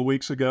a couple of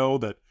weeks ago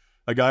that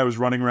a guy was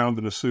running around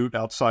in a suit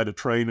outside a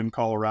train in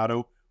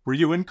Colorado? Were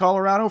you in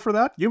Colorado for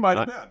that? You might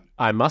have been.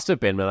 I must have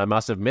been, but I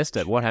must have missed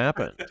it. What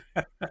happened?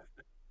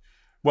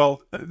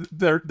 Well,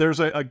 there's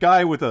a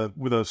guy with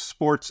a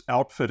sports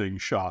outfitting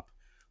shop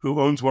who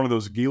owns one of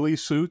those ghillie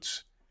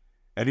suits,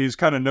 and he's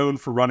kind of known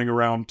for running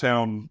around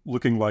town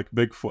looking like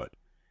Bigfoot.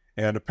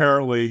 And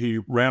apparently he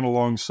ran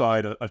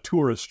alongside a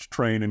tourist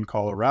train in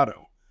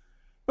Colorado.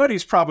 But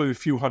he's probably a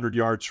few hundred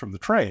yards from the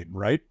train,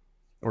 right?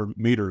 Or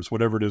meters,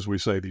 whatever it is we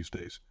say these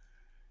days.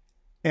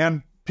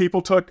 And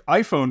people took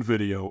iPhone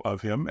video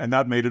of him, and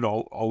that made it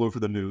all over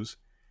the news.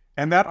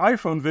 And that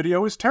iPhone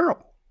video is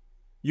terrible.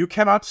 You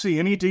cannot see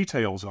any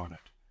details on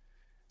it.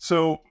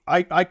 So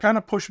I kind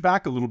of push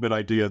back a little bit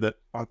idea that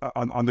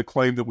on the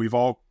claim that we've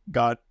all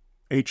got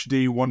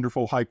HD,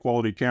 wonderful,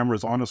 high-quality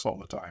cameras on us all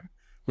the time.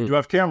 We do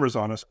have cameras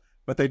on us,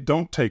 but they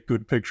don't take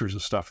good pictures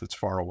of stuff that's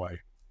far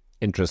away.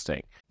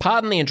 Interesting.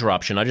 Pardon the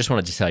interruption. I just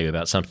wanted to tell you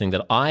about something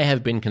that I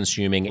have been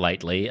consuming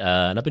lately,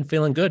 and I've been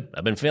feeling good.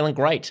 I've been feeling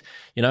great.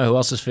 You know who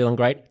else is feeling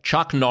great?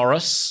 Chuck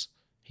Norris.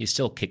 He's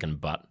still kicking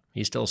butt.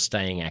 He's still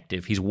staying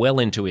active. He's well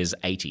into his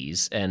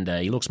 80s, and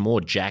he looks more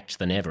jacked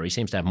than ever. He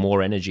seems to have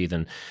more energy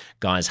than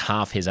guys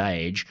half his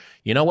age.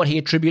 You know what he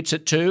attributes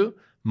it to?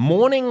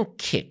 Morning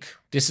Kick.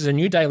 This is a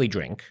new daily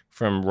drink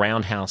from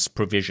Roundhouse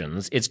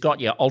Provisions. It's got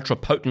your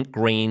ultra-potent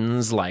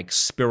greens like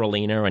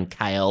spirulina and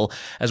kale,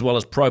 as well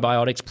as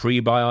probiotics,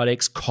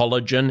 prebiotics,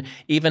 collagen,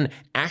 even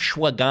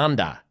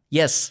ashwagandha.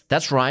 Yes,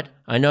 that's right.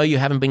 I know you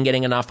haven't been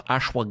getting enough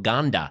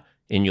ashwagandha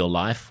in your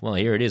life. Well,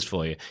 here it is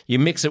for you. You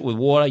mix it with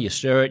water, you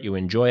stir it, you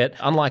enjoy it.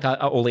 Unlike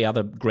all the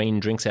other green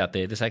drinks out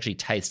there, this actually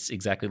tastes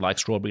exactly like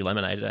strawberry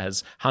lemonade. It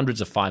has hundreds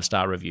of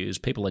 5-star reviews.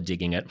 People are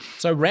digging it.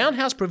 So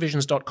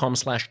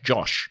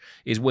roundhouseprovisions.com/Josh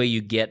is where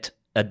you get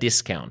a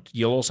discount.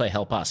 You'll also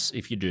help us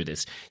if you do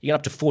this. You get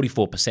up to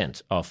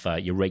 44% off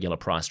your regular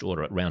priced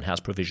order at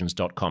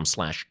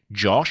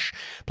roundhouseprovisions.com/Josh.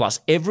 Plus,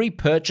 every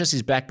purchase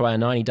is backed by a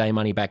 90-day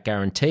money-back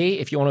guarantee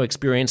if you want to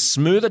experience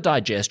smoother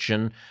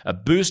digestion, a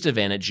boost of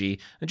energy,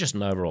 and just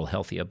an overall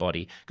healthier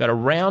body. Go to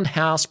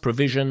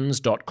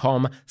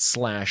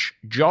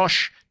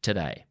roundhouseprovisions.com/Josh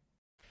today.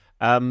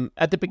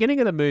 At the beginning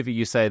of the movie,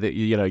 you say that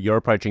you're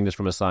approaching this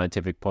from a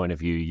scientific point of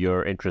view.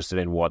 You're interested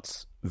in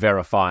what's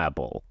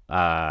verifiable,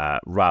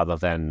 rather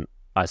than,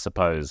 I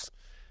suppose,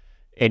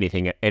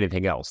 anything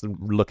else.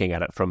 Looking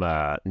at it from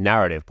a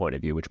narrative point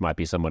of view, which might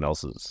be someone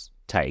else's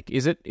take.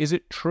 Is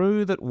it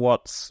true that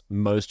what's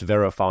most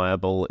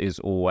verifiable is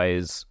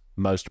always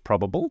most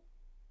probable?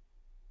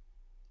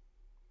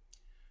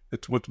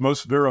 It's what's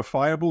most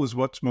verifiable is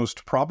what's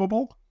most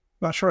probable?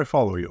 Not sure I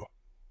follow you.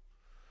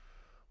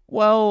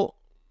 Well,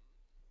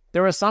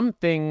 there are some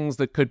things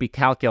that could be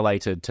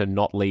calculated to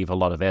not leave a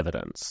lot of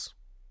evidence,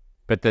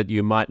 but that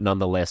you might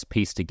nonetheless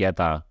piece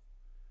together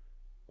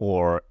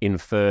or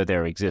infer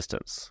their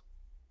existence.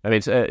 I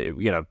mean, I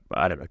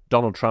don't know.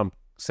 Donald Trump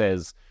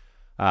says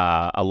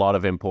a lot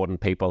of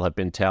important people have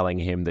been telling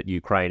him that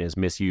Ukraine is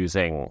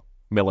misusing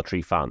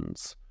military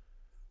funds.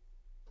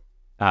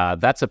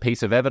 That's a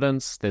piece of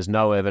evidence. There's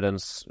no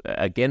evidence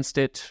against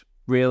it,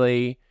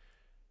 really.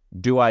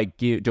 Do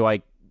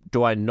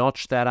I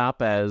notch that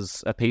up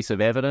as a piece of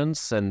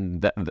evidence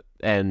and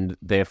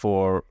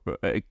therefore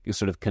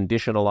sort of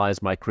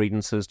conditionalize my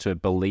credences to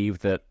believe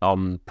that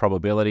on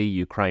probability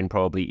Ukraine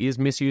probably is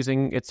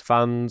misusing its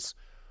funds?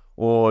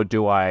 Or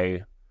do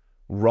I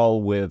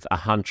roll with a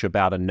hunch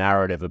about a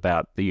narrative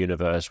about the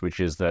universe, which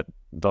is that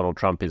Donald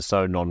Trump is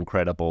so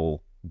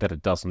non-credible that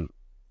it doesn't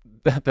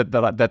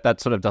that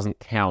sort of doesn't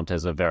count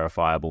as a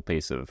verifiable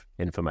piece of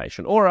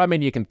information? Or, I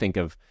mean, you can think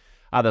of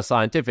other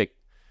scientific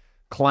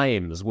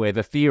claims where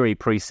the theory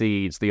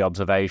precedes the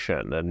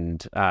observation,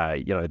 and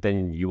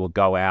then you will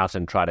go out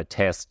and try to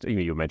test.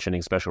 You're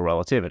mentioning special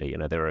relativity.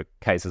 There are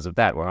cases of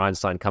that where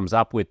Einstein comes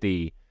up with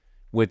the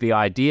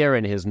idea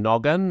in his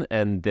noggin,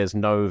 and there's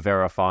no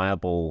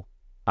verifiable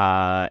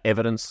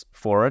evidence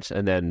for it,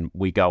 and then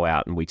we go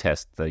out and we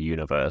test the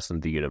universe,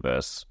 and the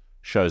universe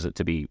shows it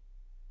to be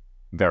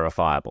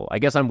verifiable. I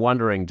guess I'm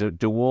wondering,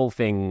 do all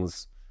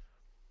things...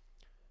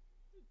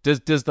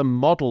 Does the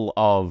model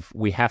of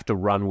we have to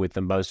run with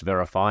the most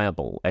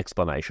verifiable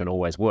explanation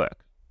always work?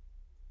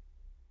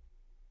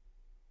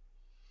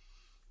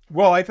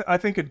 Well, I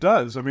think it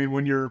does. I mean,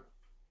 when you're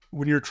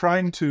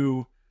trying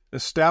to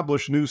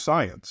establish new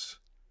science,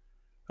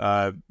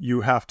 you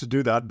have to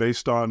do that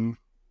based on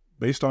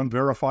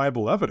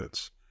verifiable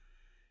evidence.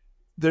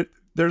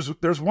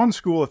 There's one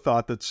school of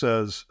thought that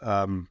says,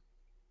 the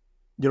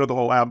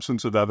whole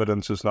absence of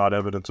evidence is not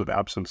evidence of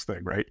absence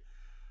thing, right?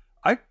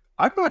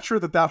 I'm not sure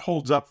that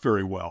holds up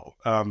very well.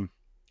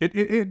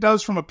 It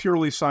does from a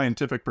purely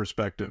scientific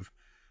perspective,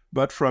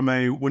 but from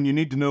a when you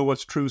need to know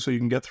what's true so you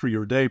can get through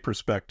your day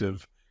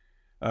perspective,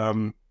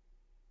 an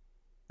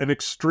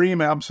extreme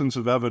absence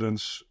of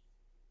evidence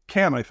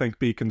can, I think,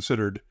 be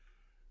considered,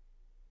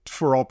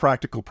 for all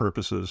practical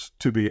purposes,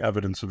 to be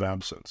evidence of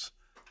absence.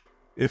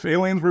 If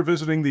aliens were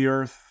visiting the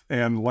Earth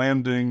and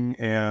landing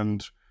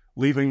and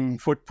leaving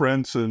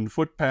footprints and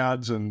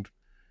footpads and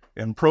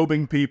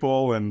probing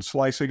people and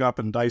slicing up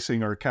and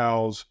dicing our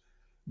cows,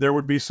 there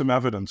would be some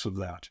evidence of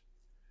that.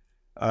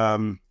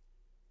 And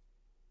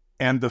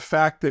the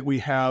fact that we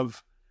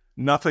have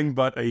nothing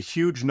but a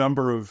huge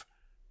number of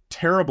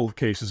terrible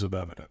cases of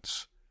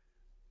evidence,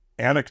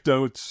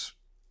 anecdotes,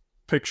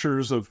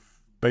 pictures of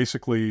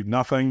basically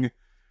nothing.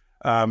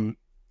 When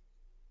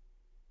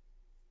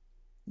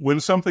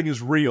something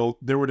is real,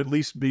 there would at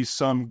least be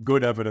some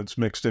good evidence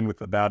mixed in with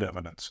the bad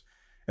evidence.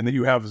 And that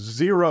you have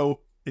zero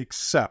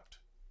except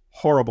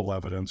horrible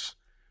evidence,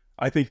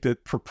 I think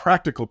that for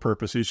practical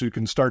purposes, you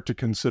can start to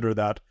consider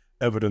that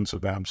evidence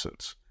of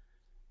absence.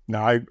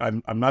 Now,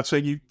 I'm not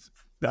saying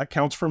that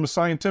counts from a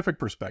scientific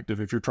perspective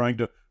if you're trying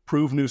to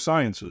prove new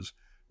sciences,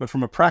 but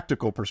from a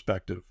practical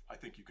perspective, I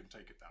think you can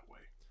take it that way.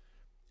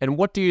 And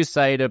what do you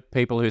say to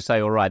people who say,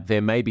 all right, there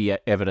may be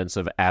evidence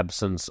of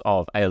absence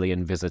of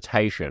alien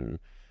visitation,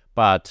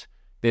 but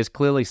there's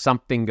clearly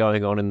something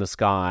going on in the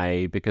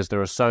sky because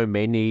there are so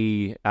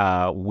many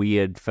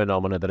weird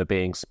phenomena that are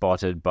being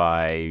spotted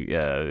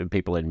by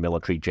people in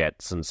military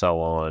jets and so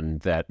on,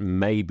 that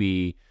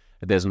maybe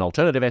there's an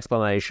alternative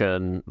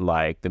explanation,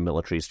 like the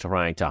military's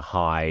trying to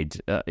hide,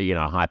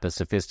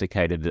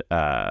 hyper-sophisticated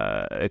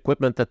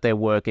equipment that they're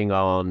working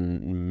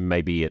on.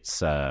 Maybe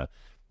it's,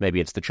 Maybe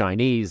it's the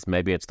Chinese,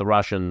 maybe it's the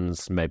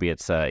Russians, maybe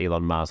it's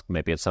Elon Musk,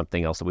 maybe it's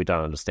something else that we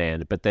don't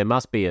understand. But there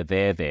must be a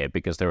there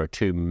because there are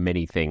too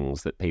many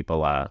things that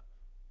people are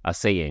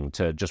seeing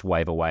to just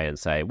wave away and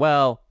say,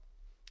 well,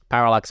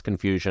 parallax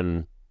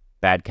confusion,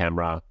 bad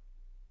camera,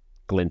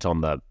 glint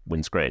on the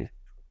windscreen.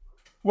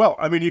 Well,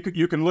 I mean,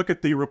 you can look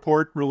at the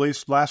report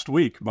released last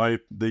week by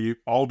the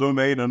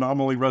All-Domain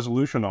Anomaly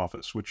Resolution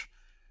Office, which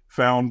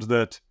found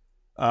that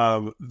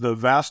the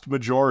vast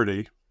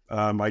majority,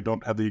 I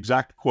don't have the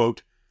exact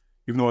quote,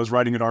 even though I was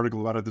writing an article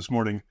about it this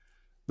morning,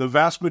 the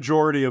vast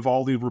majority of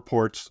all the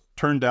reports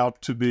turned out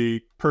to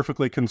be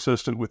perfectly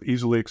consistent with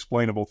easily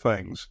explainable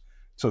things.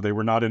 So they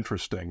were not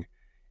interesting.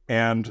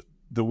 And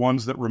the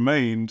ones that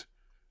remained,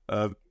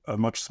 a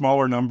much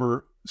smaller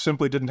number,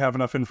 simply didn't have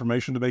enough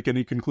information to make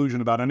any conclusion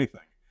about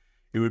anything.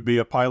 It would be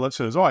a pilot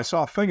says, oh, I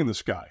saw a thing in the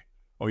sky.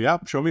 Oh, yeah?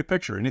 Show me a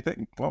picture.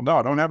 Anything? Well, no,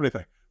 I don't have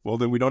anything. Well,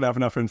 then we don't have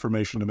enough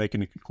information to make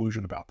any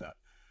conclusion about that.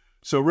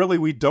 So really,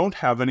 we don't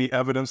have any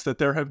evidence that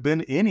there have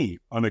been any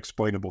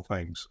unexplainable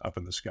things up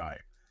in the sky.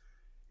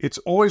 It's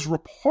always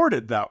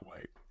reported that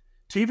way.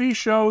 TV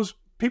shows,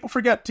 people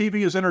forget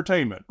TV is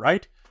entertainment,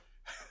 right?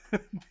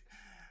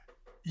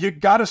 You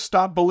got to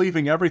stop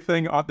believing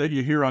everything that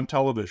you hear on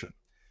television.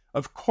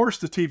 Of course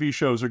the TV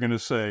shows are going to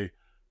say,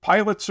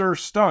 pilots are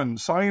stunned,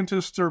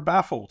 scientists are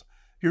baffled.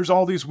 Here's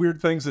all these weird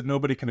things that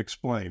nobody can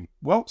explain.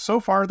 Well, so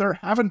far there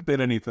haven't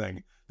been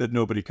anything that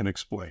nobody can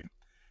explain.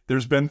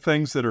 There's been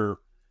things that are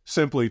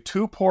simply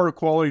too poor a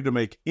quality to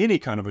make any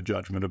kind of a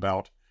judgment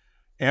about.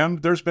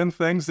 And there's been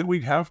things that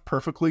we have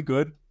perfectly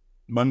good,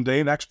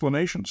 mundane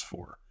explanations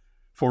for.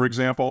 For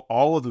example,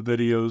 all of the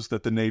videos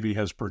that the Navy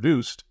has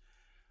produced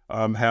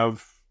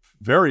have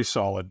very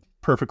solid,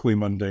 perfectly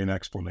mundane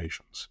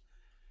explanations.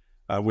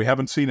 We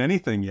haven't seen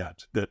anything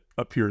yet that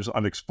appears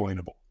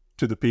unexplainable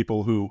to the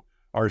people who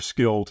are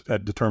skilled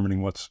at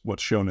determining what's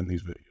shown in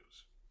these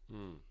videos.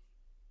 Hmm.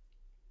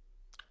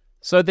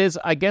 So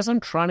I guess I'm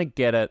trying to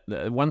get at,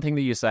 one thing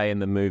that you say in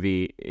the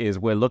movie is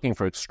we're looking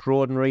for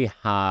extraordinary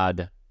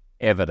hard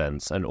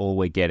evidence and all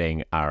we're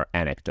getting are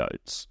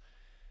anecdotes.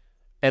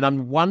 And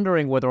I'm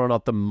wondering whether or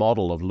not the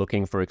model of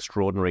looking for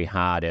extraordinary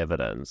hard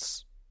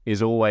evidence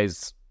is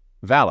always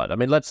valid. I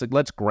mean,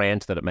 let's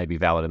grant that it may be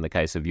valid in the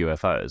case of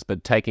UFOs,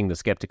 but taking the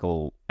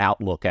skeptical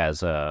outlook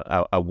as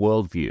a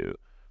worldview,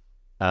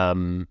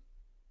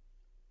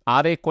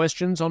 are there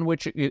questions on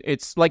which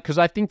it's like, because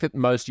I think that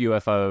most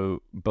UFO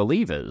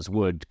believers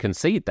would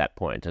concede that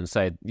point and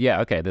say,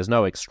 yeah, okay, there's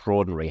no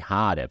extraordinary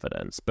hard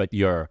evidence, but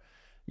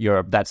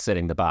that's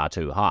setting the bar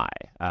too high.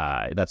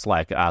 That's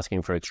like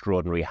asking for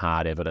extraordinary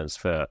hard evidence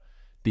for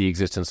the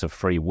existence of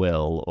free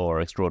will or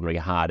extraordinary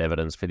hard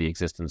evidence for the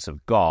existence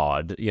of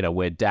God. You know,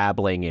 we're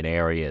dabbling in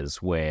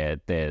areas where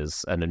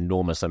there's an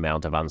enormous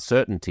amount of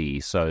uncertainty.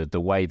 So the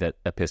way that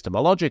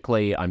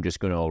epistemologically I'm just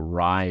going to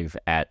arrive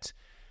at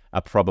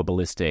a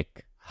probabilistic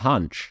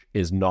hunch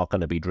is not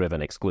going to be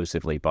driven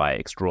exclusively by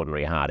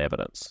extraordinary hard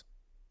evidence.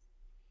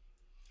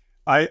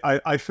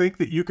 I think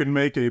that you can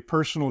make a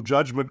personal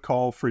judgment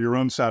call for your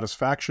own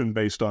satisfaction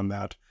based on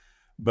that,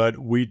 but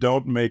we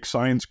don't make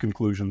science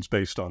conclusions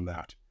based on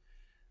that.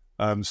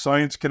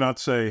 Science cannot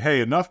say,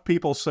 hey, enough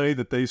people say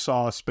that they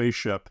saw a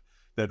spaceship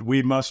that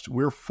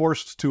we're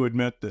forced to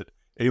admit that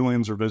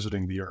aliens are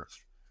visiting the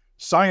Earth.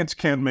 Science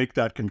can't make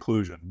that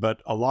conclusion,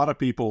 but a lot of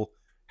people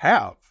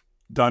have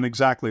done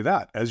exactly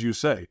that. As you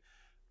say,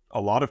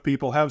 a lot of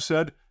people have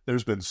said,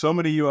 there's been so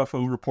many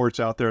UFO reports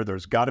out there,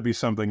 there's got to be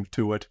something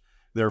to it.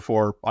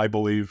 Therefore, I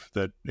believe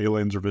that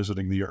aliens are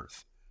visiting the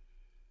Earth.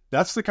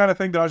 That's the kind of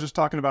thing that I was just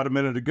talking about a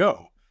minute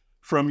ago.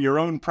 For your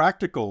own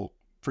practical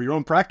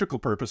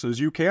purposes,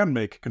 you can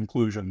make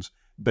conclusions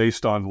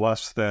based on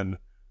less than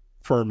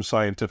firm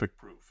scientific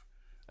proof.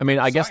 I mean,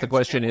 I guess the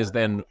question is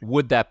then,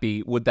 would that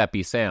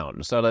be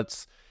sound? So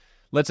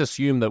let's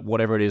assume that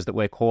whatever it is that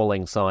we're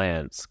calling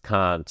science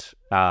can't,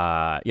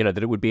 that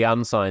it would be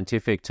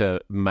unscientific to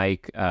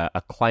make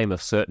a claim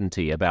of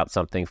certainty about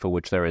something for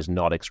which there is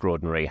not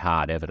extraordinary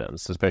hard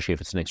evidence, especially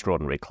if it's an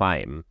extraordinary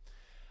claim.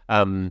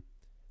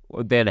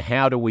 Then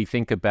how do we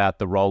think about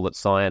the role that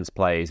science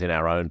plays in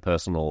our own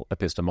personal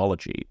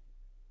epistemology?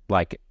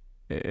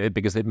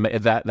 Because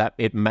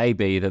it may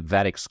be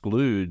that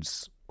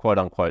excludes quote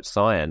unquote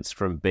science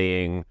from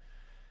being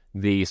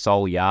the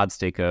sole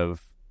yardstick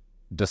of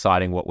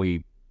deciding what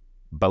we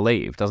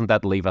believe. Doesn't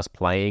that leave us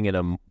playing in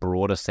a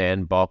broader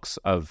sandbox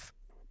of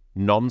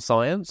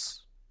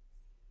non-science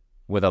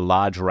with a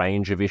large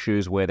range of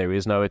issues where there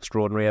is no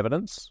extraordinary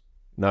evidence,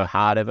 no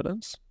hard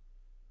evidence?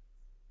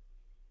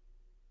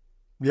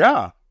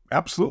 Yeah,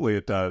 absolutely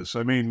it does.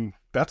 I mean,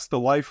 that's the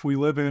life we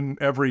live in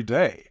every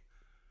day.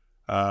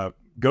 Go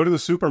to the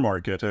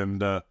supermarket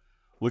and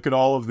look at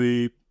all of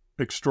the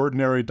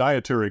extraordinary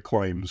dietary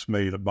claims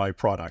made by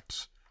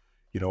products.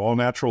 All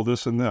natural,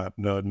 this and that,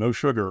 no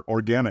sugar,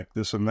 organic,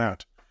 this and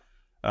that.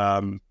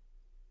 All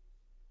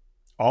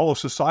of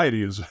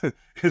society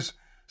is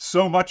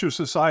so much of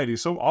society,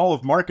 so all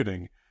of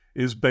marketing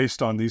is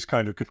based on these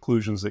kind of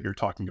conclusions that you're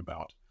talking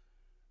about.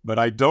 But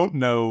I don't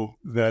know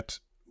that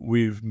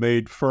we've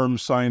made firm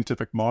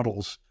scientific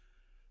models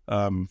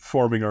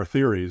forming our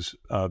theories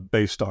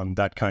based on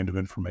that kind of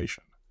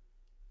information.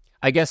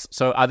 I guess,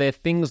 so are there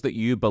things that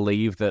you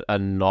believe that are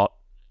not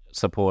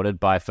supported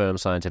by firm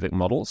scientific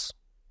models?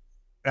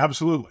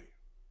 Absolutely.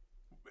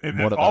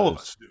 What are all those? of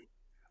us do.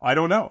 I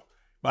don't know.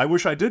 I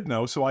wish I did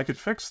know so I could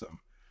fix them.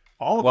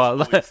 All of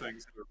us believe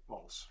things that are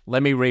false.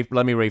 Let me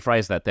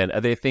rephrase that then.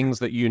 Are there things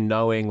that you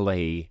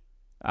knowingly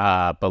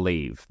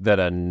believe that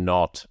are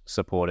not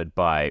supported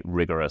by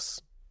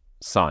rigorous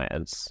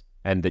science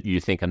and that you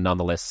think are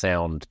nonetheless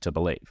sound to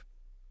believe?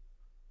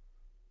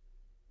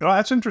 Oh,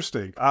 that's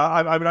interesting.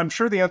 I'm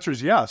sure the answer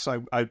is yes. I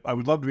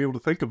would love to be able to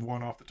think of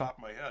one off the top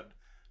of my head.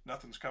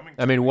 Nothing's coming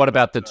to I mean, me, what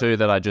about but, the two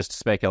that I just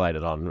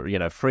speculated on? You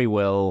know, free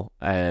will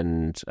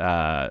and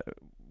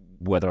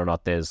whether or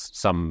not there's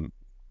some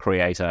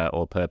creator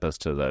or purpose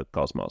to the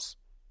cosmos.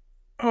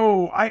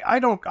 Oh, I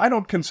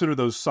don't consider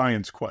those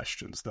science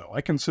questions, though. I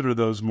consider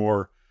those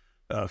more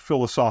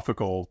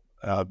philosophical,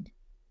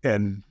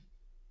 and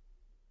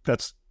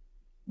that's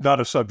not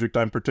a subject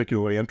I'm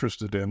particularly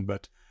interested in.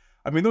 But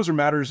I mean, those are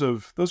matters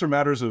of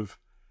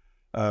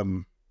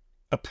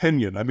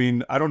opinion. I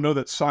mean, I don't know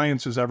that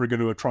science is ever going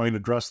to try and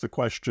address the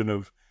question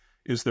of,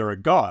 is there a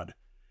God?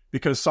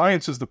 Because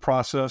science is the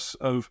process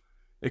of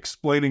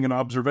explaining an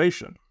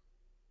observation.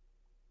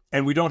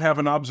 And we don't have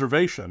an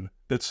observation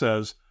that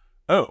says,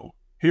 oh,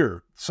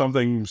 here,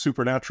 something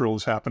supernatural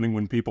is happening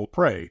when people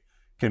pray.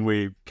 Can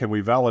we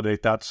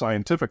validate that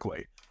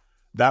scientifically?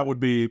 That would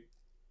be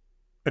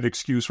an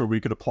excuse where we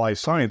could apply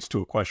science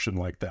to a question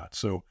like that.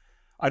 So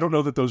I don't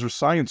know that those are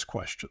science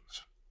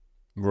questions.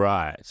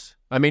 Right.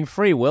 I mean,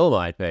 free will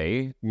might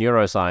be.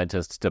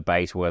 Neuroscientists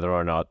debate whether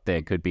or not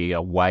there could be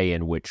a way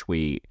in which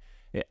we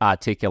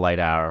articulate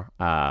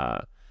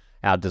our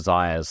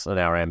desires and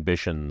our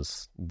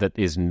ambitions that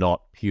is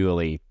not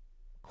purely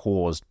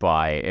caused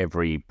by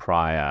every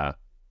prior,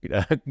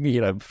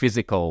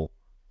 physical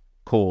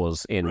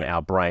cause in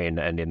our brain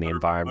and in the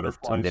environment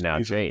and in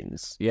our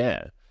genes.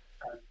 Yeah.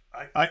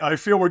 I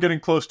feel we're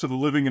getting close to the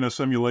living in a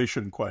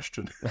simulation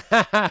question.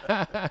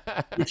 I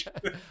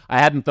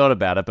hadn't thought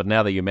about it, but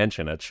now that you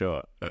mention it,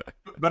 sure.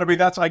 But I mean,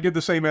 I give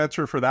the same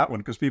answer for that one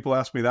because people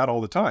ask me that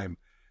all the time.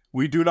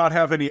 We do not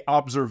have any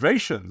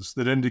observations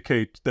that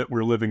indicate that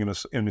we're living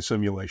in a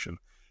simulation.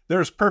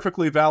 There's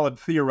perfectly valid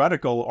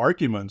theoretical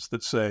arguments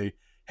that say,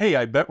 hey,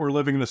 I bet we're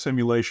living in a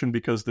simulation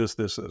because this,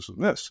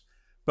 and this.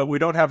 But we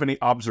don't have any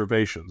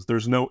observations.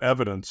 There's no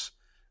evidence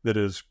that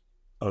is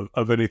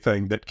of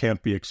anything that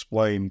can't be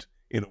explained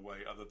in a way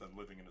other than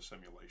living in a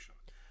simulation.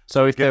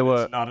 So if there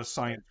were it's not a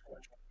science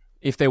question.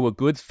 If there were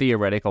good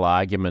theoretical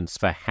arguments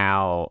for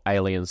how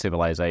alien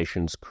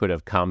civilizations could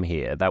have come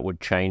here, that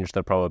would change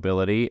the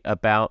probability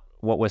about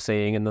what we're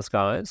seeing in the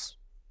skies?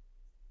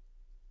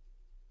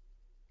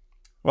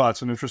 Well,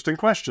 that's an interesting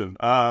question.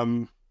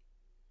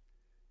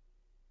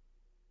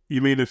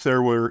 You mean if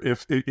there were,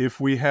 if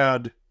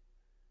the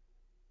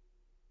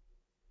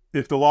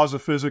laws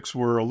of physics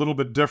were a little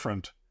bit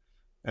different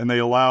and they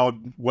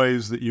allowed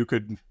ways that you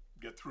could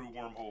get through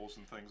wormholes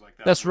and things like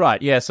that? That's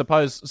right. Yeah.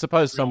 Suppose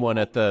someone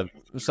at the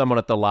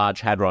Large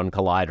Hadron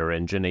Collider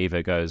in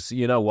Geneva goes,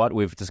 you know what?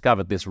 We've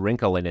discovered this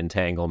wrinkle in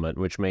entanglement,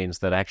 which means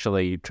that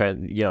actually,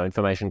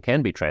 information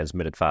can be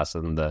transmitted faster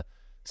than the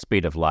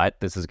speed of light.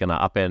 This is going to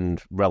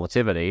upend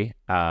relativity.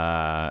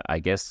 I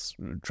guess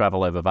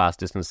travel over vast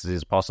distances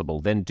is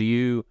possible. Then, do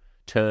you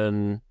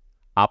turn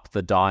up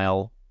the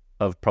dial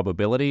of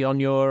probability on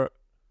your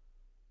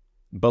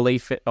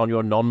non-belief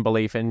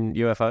in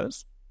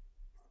UFOs?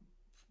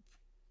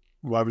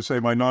 Well, I would say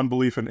my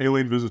non-belief in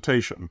alien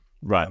visitation.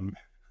 Right.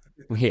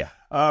 Yeah.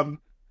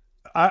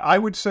 I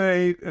would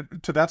say,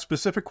 to that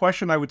specific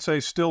question, I would say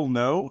still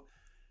no,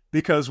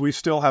 because we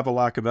still have a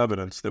lack of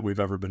evidence that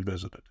we've ever been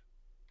visited.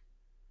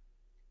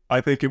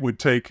 I think it would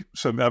take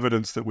some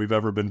evidence that we've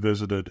ever been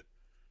visited.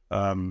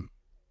 And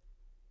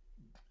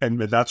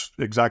that's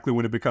exactly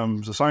when it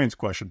becomes a science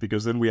question,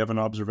 because then we have an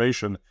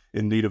observation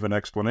in need of an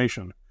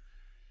explanation.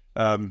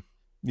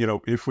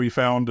 If we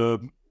found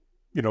a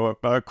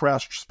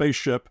crashed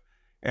spaceship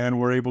and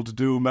we're able to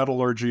do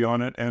metallurgy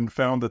on it and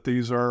found that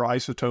these are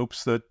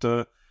isotopes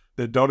that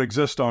don't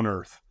exist on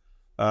Earth,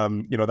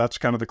 that's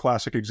kind of the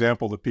classic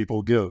example that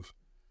people give.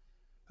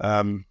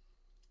 And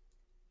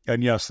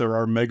yes, there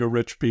are mega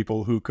rich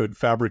people who could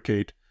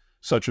fabricate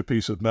such a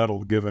piece of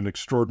metal given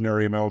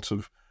extraordinary amounts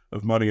of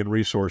money and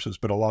resources,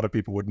 but a lot of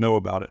people would know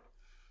about it.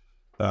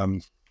 A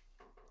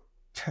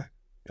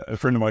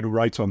friend of mine who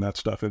writes on that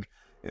stuff, and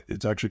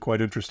it's actually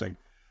quite interesting.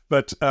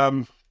 But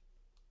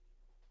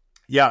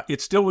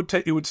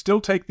it would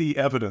still take the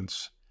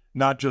evidence,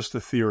 not just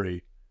the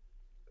theory.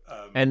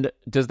 And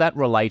does that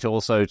relate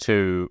also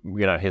to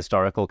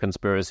historical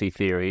conspiracy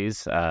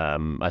theories?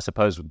 I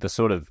suppose the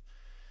sort of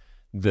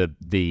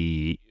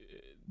the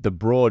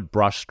broad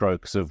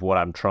brushstrokes of what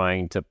I'm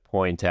trying to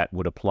point at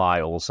would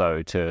apply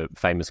also to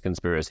famous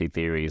conspiracy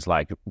theories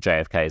like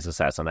JFK's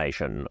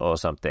assassination or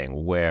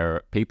something,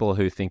 where people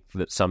who think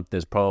that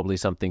there's probably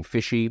something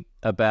fishy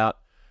about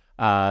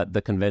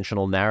the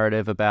conventional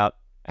narrative about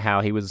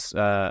how he was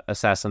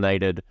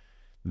assassinated,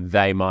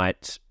 they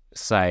might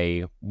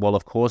say, well,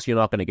 of course you're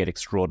not going to get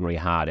extraordinary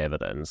hard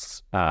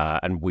evidence,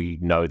 and we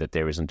know that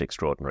there isn't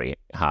extraordinary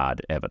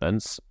hard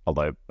evidence,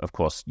 although, of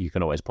course, you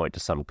can always point to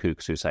some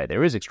kooks who say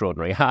there is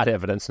extraordinary hard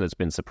evidence and it's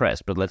been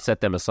suppressed, but let's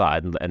set them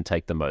aside and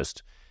take the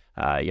most,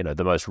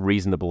 the most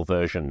reasonable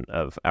version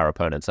of our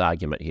opponent's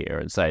argument here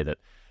and say that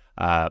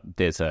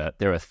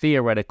there are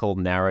theoretical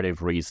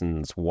narrative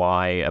reasons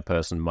why a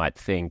person might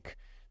think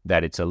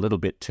that it's a little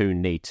bit too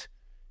neat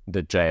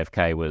that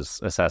JFK was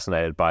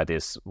assassinated by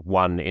this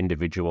one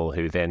individual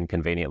who then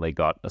conveniently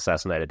got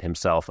assassinated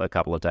himself a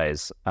couple of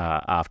days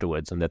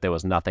afterwards, and that there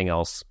was nothing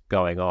else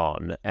going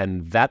on.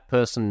 And that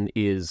person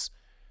is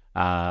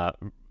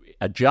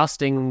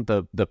adjusting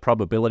the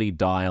probability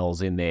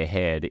dials in their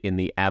head in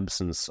the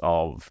absence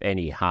of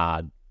any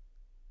hard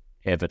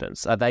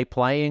evidence. Are they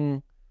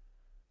playing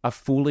a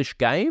foolish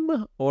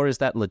game, or is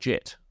that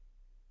legit?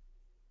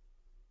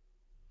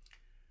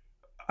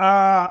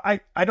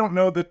 I don't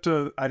know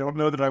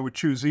that I would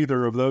choose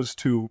either of those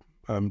two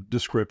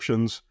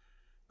descriptions.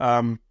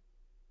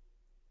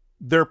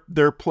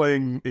 They're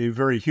playing a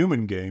very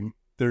human game.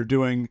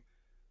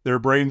 Their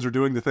brains are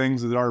doing the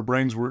things that our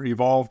brains were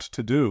evolved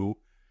to do,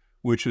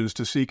 which is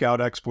to seek out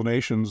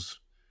explanations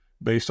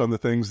based on the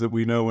things that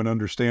we know and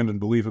understand and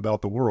believe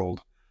about the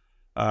world.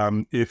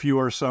 If you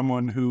are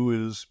someone who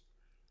is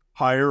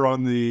higher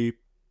on the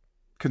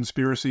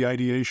conspiracy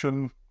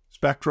ideation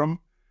spectrum,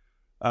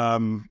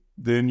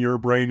 then your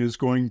brain is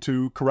going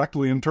to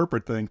correctly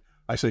interpret things.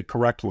 I say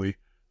correctly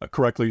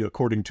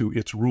according to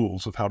its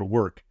rules of how to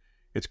work.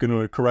 It's going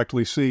to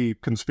correctly see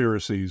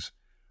conspiracies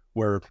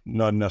where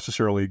none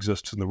necessarily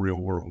exists in the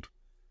real world.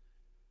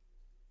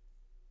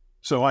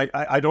 So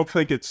I don't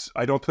think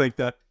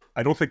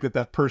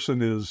that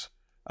person is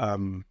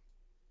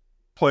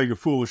playing a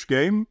foolish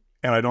game,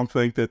 and I don't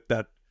think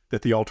that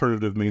the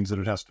alternative means that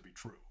it has to be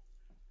true.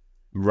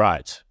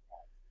 Right.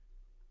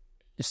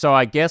 So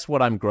I guess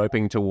what I'm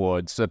groping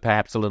towards,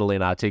 perhaps a little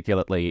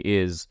inarticulately,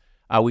 is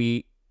are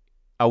we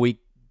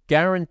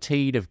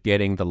guaranteed of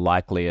getting the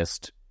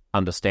likeliest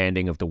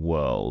understanding of the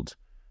world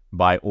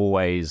by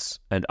always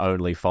and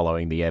only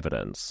following the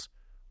evidence?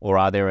 Or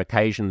are there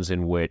occasions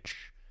in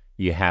which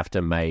you have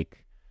to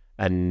make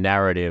a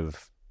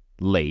narrative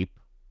leap,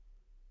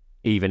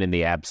 even in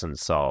the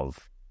absence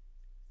of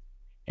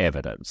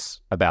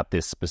evidence about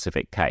this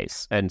specific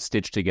case, and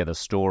stitch together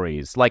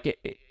stories? Like,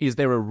 is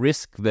there a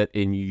risk that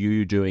in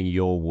you doing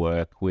your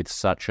work with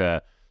such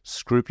a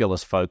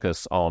scrupulous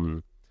focus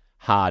on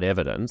hard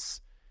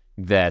evidence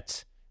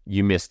that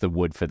you miss the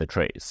wood for the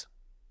trees?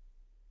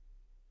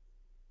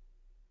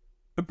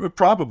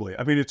 Probably.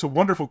 I mean, it's a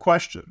wonderful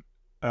question,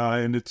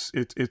 and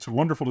it's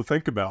wonderful to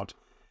think about.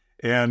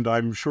 And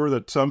I'm sure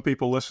that some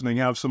people listening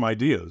have some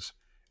ideas,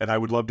 and I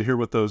would love to hear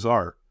what those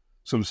are.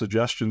 Some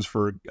suggestions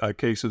for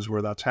cases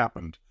where that's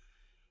happened.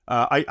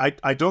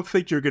 I don't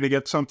think you're going to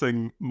get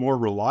something more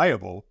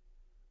reliable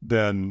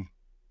than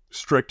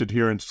strict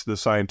adherence to the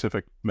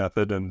scientific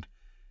method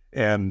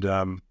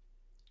and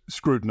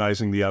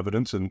scrutinizing the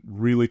evidence and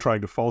really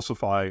trying to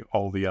falsify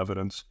all the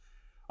evidence.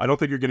 I don't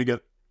think you're going to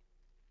get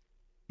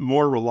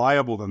more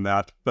reliable than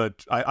that,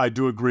 but I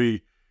do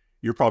agree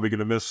you're probably going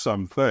to miss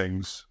some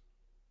things.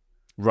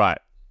 Right.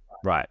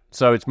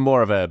 So it's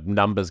more of a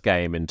numbers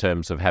game in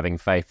terms of having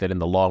faith that in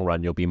the long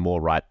run you'll be more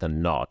right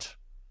than not,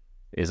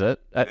 is it?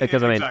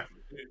 Because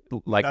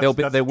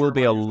there will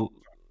be a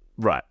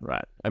right.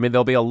 I mean,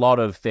 there'll be a lot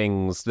of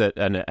things that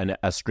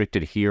a strict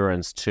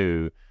adherence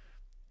to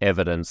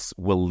evidence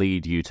will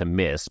lead you to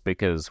miss,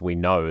 because we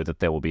know that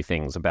there will be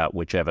things about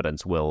which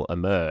evidence will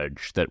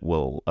emerge that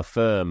will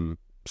affirm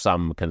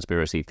some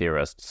conspiracy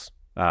theorists'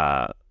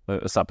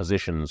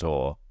 suppositions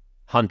or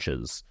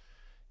hunches.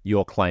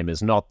 Your claim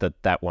is not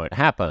that won't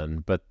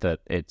happen, but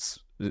that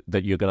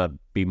you're going to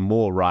be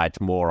more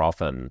right more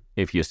often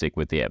if you stick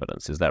with the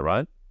evidence. Is that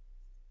right?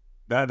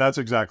 That's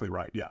exactly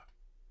right. Yeah.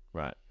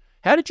 Right.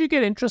 How did you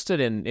get interested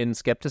in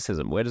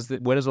skepticism? Where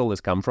does all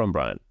this come from,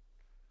 Brian?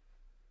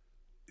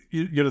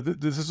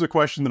 This is a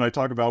question that I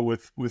talk about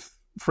with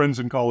friends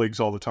and colleagues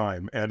all the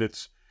time, and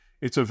it's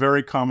a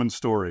very common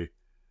story.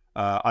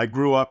 I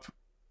grew up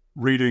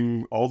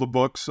reading all the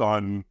books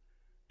on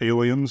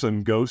aliens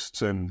and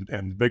ghosts and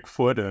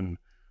Bigfoot and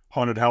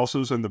haunted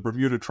houses and the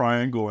Bermuda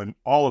Triangle and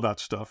all of that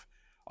stuff.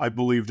 I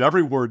believed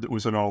every word that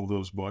was in all of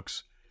those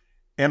books.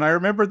 And I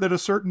remember that a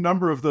certain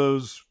number of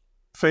those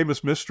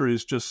famous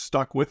mysteries just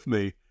stuck with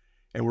me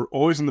and were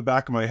always in the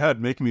back of my head,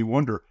 making me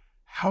wonder,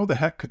 how the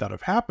heck could that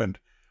have happened?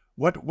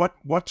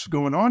 What's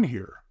going on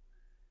here?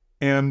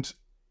 And,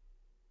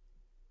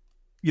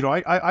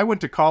 I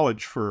went to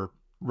college for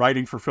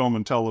writing for film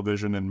and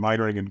television and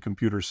minoring in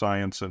computer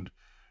science, and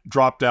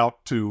dropped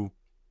out to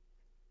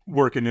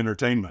work in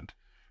entertainment,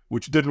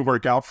 which didn't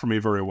work out for me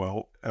very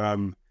well.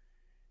 And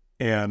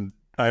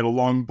I had a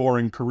long,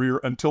 boring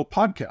career until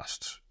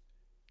podcasts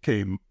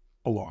came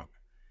along.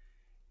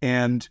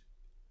 And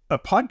a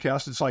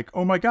podcast is like,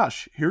 oh my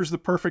gosh, here's the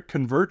perfect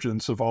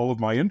convergence of all of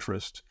my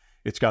interests.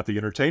 It's got the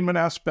entertainment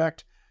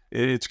aspect.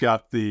 It's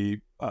got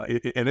and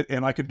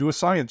I could do a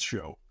science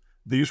show.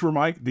 These were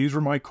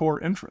my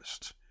core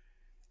interests.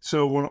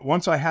 So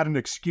once I had an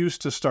excuse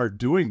to start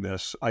doing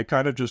this, I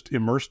kind of just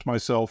immersed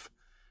myself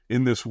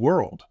in this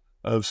world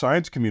of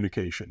science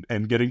communication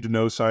and getting to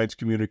know science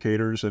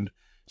communicators and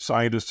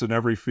scientists in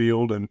every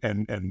field,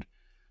 and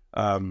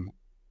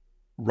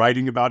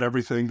writing about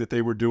everything that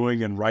they were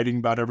doing, and writing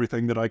about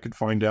everything that I could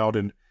find out,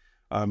 and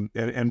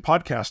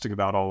podcasting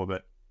about all of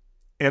it,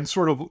 and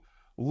sort of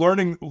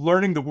learning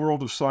the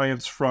world of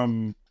science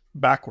from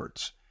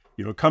backwards,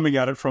 coming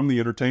at it from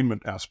the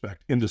entertainment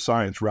aspect into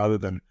science rather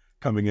than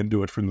coming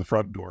into it from the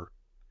front door.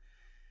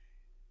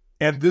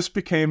 And this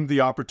became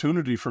the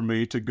opportunity for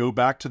me to go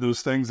back to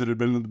those things that had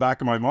been in the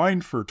back of my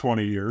mind for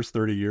 20 years,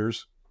 30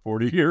 years,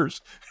 40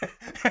 years.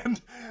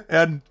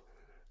 and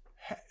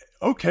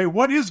okay,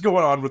 what is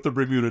going on with the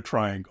Bermuda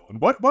Triangle?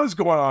 And what was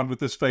going on with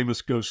this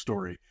famous ghost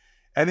story?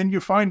 And then you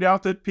find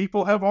out that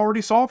people have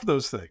already solved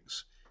those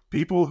things.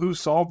 People who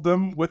solved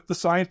them with the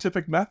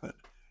scientific method.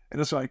 And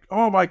it's like,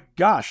 oh my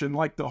gosh. And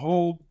like the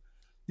whole,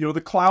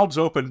 the clouds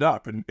opened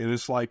up, and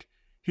it's like,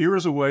 here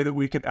is a way that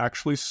we can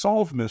actually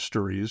solve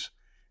mysteries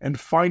and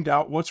find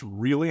out what's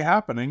really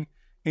happening,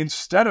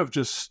 instead of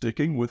just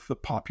sticking with the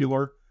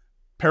popular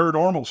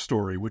paranormal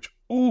story, which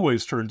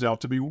always turns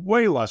out to be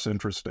way less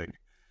interesting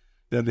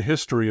than the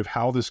history of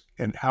how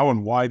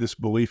and why this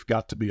belief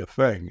got to be a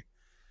thing.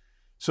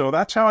 So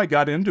that's how I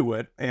got into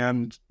it,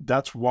 and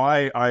that's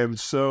why I am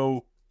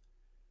so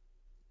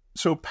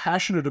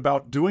passionate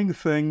about doing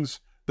things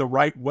the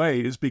right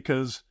way, is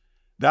because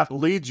that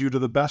leads you to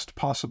the best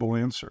possible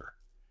answer.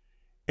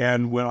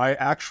 And when I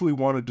actually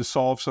wanted to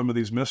solve some of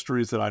these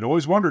mysteries that I'd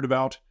always wondered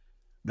about,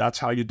 that's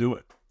how you do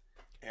it.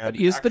 And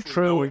is the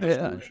true...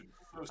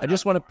 I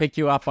just want to pick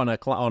you up on a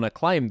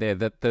claim there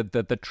that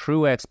the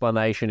true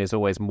explanation is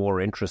always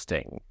more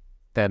interesting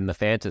than the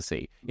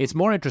fantasy. It's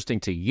more interesting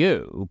to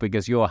you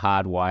because you're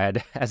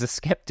hardwired as a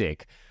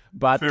skeptic.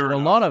 But Fair to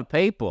enough. a lot of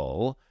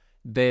people,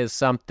 there's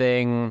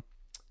something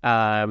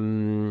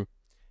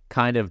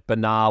kind of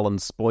banal and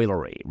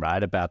spoilery,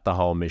 right, about the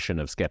whole mission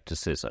of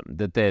skepticism.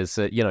 That there's,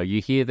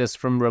 you hear this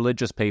from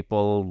religious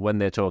people when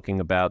they're talking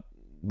about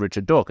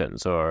Richard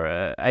Dawkins,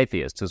 or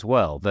atheists as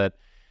well, that,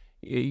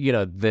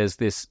 there's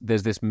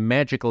this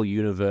magical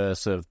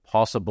universe of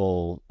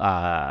possible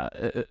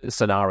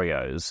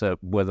scenarios,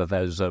 whether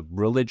those are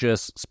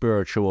religious,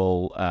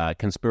 spiritual,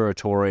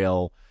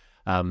 conspiratorial,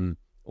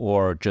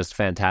 or just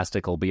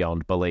fantastical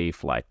beyond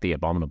belief, like the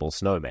Abominable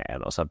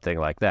Snowman or something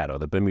like that, or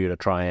the Bermuda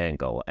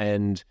Triangle.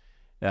 And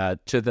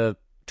to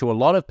a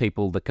lot of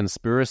people, the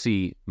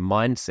conspiracy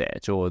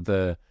mindset, or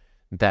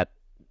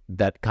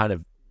that kind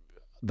of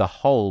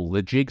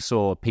the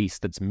jigsaw piece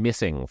that's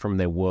missing from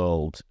their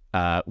world,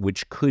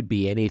 which could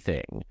be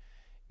anything,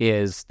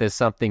 is there's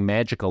something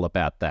magical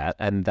about that,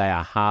 and they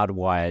are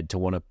hardwired to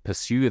want to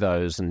pursue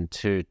those and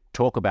to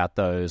talk about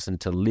those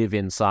and to live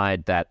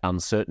inside that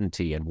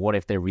uncertainty. And what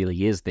if there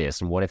really is this?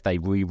 And what if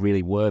we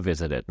really were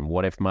visited? And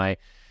what if my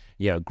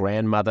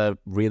grandmother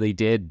really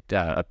did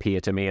appear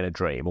to me in a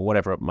dream, or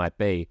whatever it might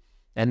be?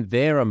 And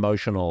their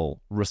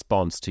emotional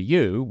response to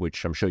you,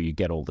 which I'm sure you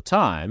get all the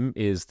time,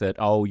 is that,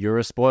 oh, you're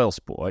a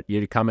spoilsport.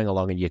 You're coming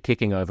along and you're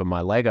kicking over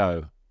my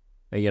Lego,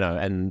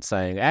 and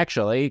saying,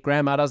 actually,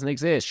 Grandma doesn't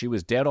exist. She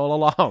was dead all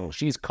along.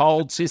 She's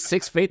cold. She's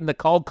 6 feet in the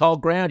cold,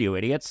 cold ground, you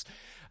idiots.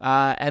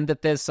 And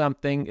that there's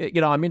something,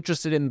 I'm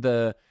interested in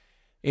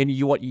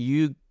what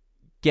you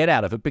get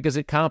out of it, because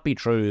it can't be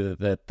true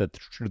that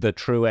the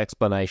true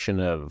explanation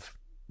of,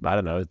 I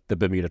don't know, the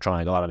Bermuda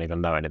Triangle, I don't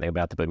even know anything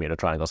about the Bermuda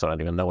Triangle, so I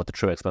don't even know what the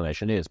true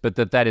explanation is, but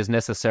that is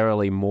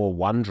necessarily more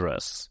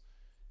wondrous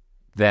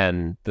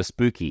than the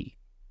spooky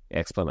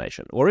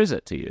explanation. Or is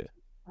it to you?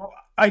 Well,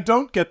 I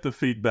don't get the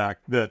feedback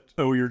that,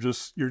 oh, you're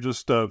just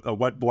a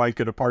wet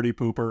blanket, a party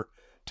pooper,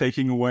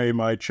 taking away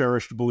my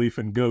cherished belief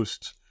in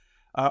ghosts.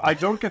 I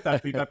don't get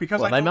that feedback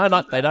because well, they might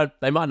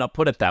not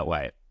put it that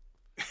way.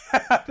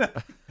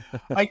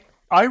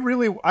 I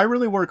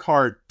really work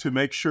hard to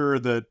make sure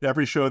that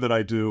every show that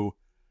I do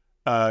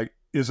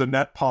is a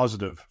net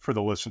positive for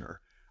the listener.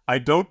 I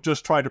don't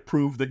just try to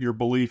prove that your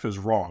belief is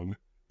wrong.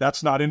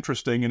 That's not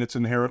interesting, and it's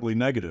inherently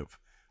negative.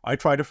 I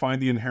try to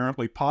find the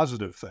inherently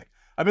positive thing.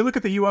 I mean, look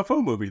at the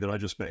UFO movie that I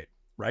just made,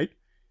 right?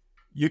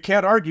 You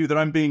can't argue that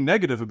I'm being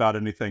negative about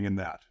anything in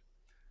that.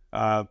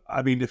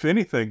 I mean, if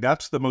anything,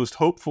 that's the most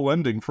hopeful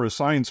ending for a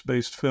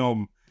science-based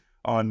film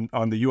on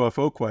the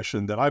UFO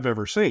question that I've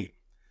ever seen.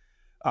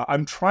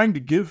 I'm trying to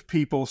give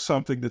people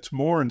something that's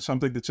more and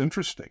something that's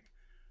interesting.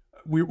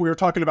 We were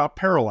talking about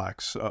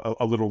parallax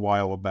a little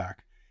while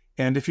back.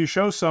 And if you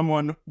show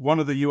someone one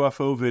of the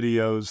UFO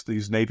videos,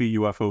 these Navy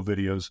UFO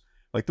videos,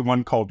 like the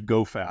one called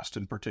Go Fast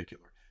in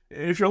particular,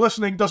 if you're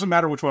listening, doesn't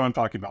matter which one I'm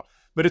talking about,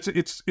 but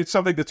it's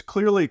something that's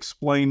clearly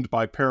explained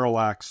by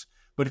parallax.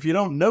 But if you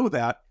don't know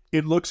that,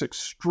 it looks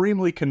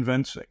extremely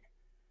convincing.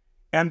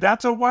 And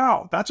that's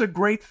a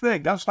great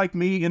thing. That's like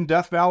me in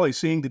Death Valley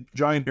seeing the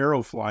giant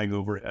arrow flying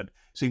overhead,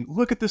 saying,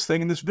 look at this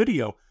thing in this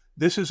video.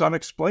 This is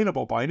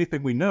unexplainable by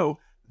anything we know.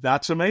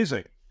 That's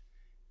amazing.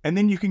 And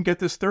then you can get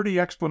this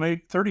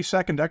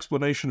 30-second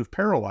explanation of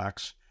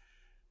parallax,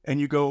 and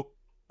you go,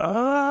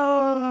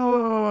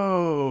 oh,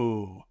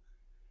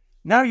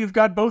 Now you've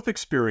got both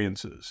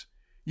experiences.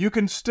 You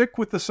can stick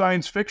with the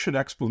science fiction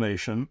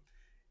explanation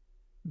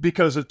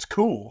because it's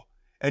cool,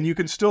 and you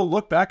can still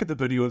look back at the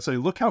video and say,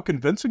 look how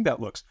convincing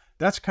that looks.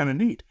 That's kind of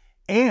neat.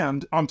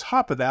 And on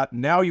top of that,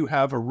 now you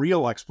have a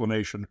real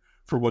explanation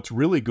for what's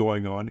really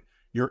going on.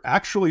 You're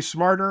actually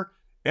smarter,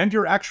 and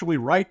you're actually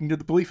right, and the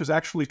belief is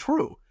actually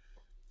true.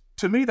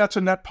 To me, that's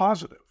a net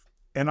positive.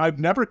 And I've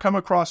never come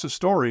across a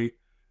story,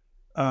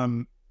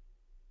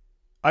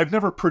 I've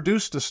never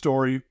produced a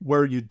story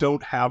where you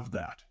don't have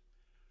that.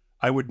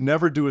 I would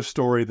never do a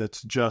story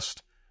that's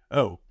just,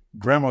 oh,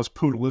 grandma's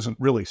poodle isn't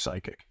really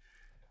psychic.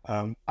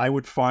 I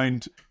would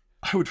find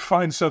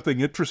something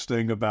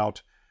interesting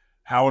about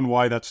how and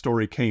why that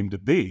story came to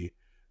be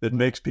that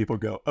makes people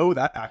go, oh,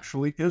 that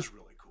actually is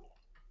really cool.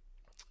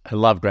 I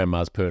love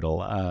grandma's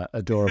poodle,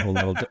 adorable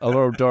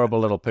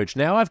little pooch.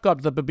 Now I've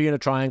got the Bermuda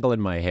Triangle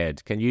in my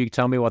head. Can you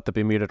tell me what the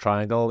Bermuda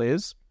Triangle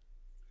is?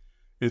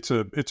 It's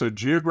a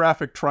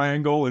geographic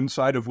triangle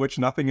inside of which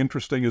nothing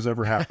interesting has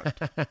ever happened.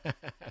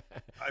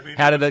 I mean,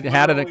 how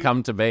did it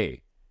come to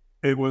be?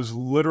 It was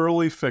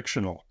literally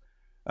fictional.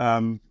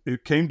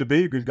 It came to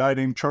be, a guy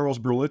named Charles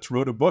Berlitz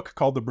wrote a book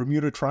called The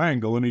Bermuda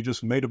Triangle, and he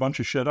just made a bunch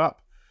of shit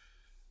up.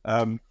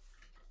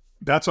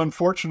 That's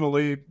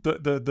unfortunately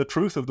the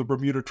truth of the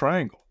Bermuda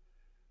Triangle.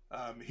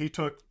 He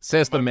took...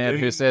 Says the man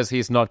who says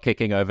he's not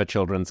kicking over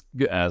children's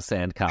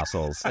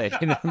sandcastles.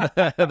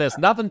 There's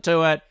nothing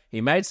to it.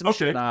 He made some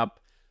shit up.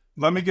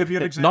 Let me give you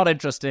an It's example. not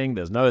interesting.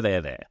 There's no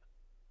there.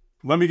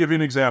 Let me give you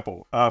an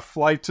example.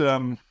 Flight...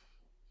 oh,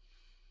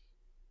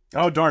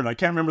 darn, I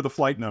can't remember the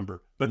flight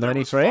number. But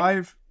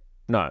 93?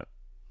 No,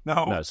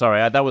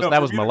 sorry. That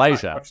was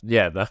Malaysia.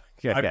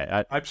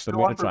 I'm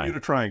still on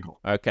Bermuda Triangle.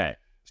 Okay.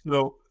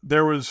 So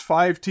there was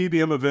 5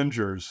 TBM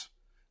Avengers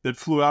that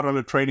flew out on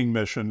a training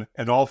mission,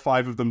 and all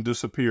 5 of them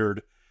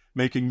disappeared,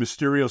 making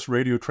mysterious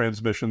radio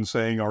transmissions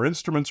saying, our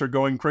instruments are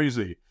going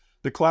crazy.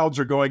 The clouds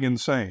are going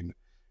insane.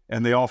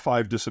 And they all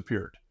 5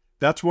 disappeared.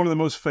 That's one of the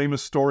most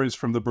famous stories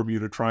from the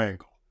Bermuda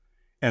Triangle.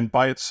 And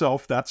by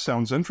itself, that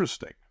sounds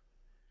interesting.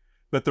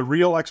 But the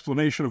real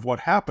explanation of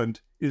what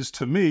happened is,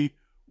 to me,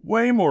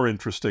 way more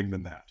interesting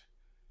than that.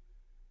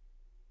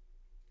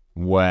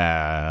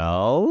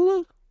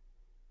 Well,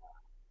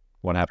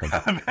 what happened?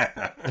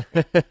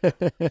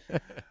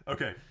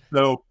 Okay,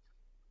 so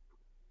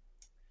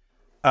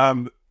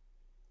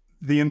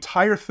the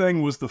entire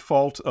thing was the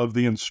fault of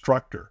the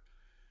instructor.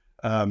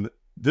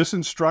 This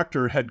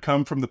instructor had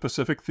come from the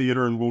Pacific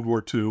Theater in World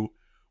War II,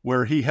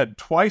 where he had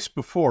twice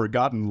before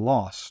gotten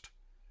lost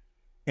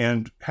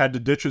and had to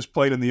ditch his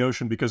plane in the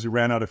ocean because he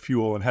ran out of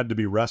fuel and had to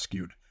be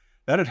rescued.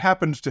 That had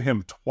happened to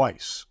him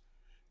twice.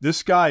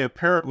 This guy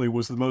apparently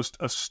was the most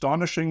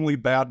astonishingly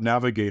bad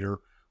navigator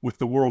with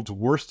the world's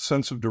worst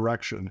sense of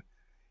direction,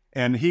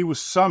 and he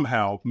was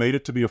somehow made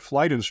it to be a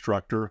flight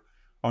instructor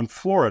on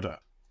Florida.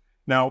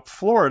 Now,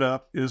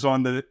 Florida is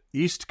on the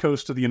east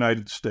coast of the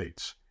United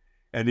States.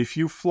 And if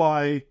you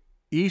fly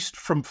east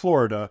from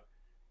Florida,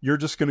 you're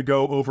just going to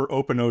go over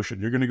open ocean.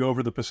 You're going to go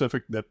over the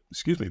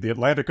the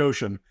Atlantic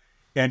Ocean,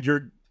 and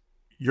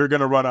you're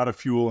going to run out of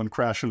fuel and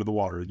crash into the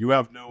water. You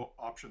have no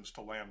options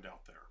to land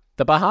out there.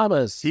 The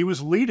Bahamas. He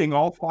was leading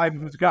all 5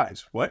 of his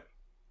guys. What?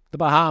 The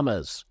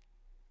Bahamas.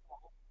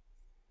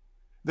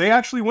 They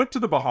actually went to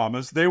the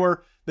Bahamas. They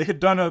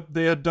had done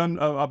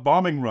a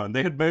bombing run.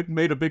 They had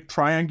made a big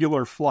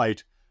triangular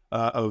flight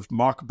of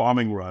mock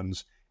bombing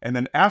runs, and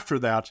then after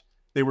that,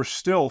 they were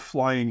still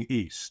flying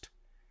east.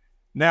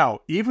 Now,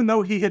 even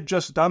though he had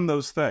just done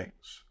those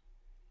things,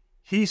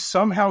 he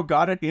somehow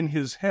got it in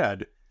his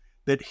head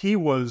that he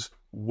was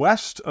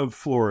west of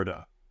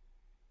Florida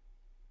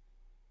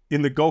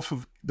in the Gulf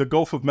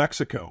of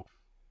Mexico.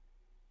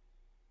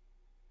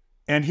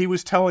 And he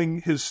was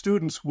telling his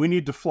students, we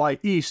need to fly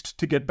east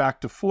to get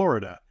back to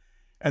Florida.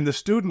 And the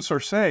students are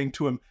saying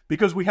to him,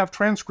 because we have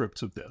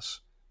transcripts of this,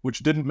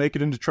 which didn't make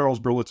it into Charles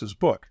Berlitz's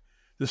book,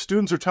 the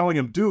students are telling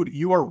him, dude,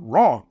 you are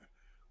wrong.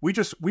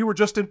 We were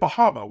just in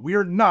Bahama. We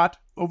are not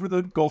over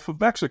the Gulf of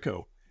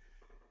Mexico.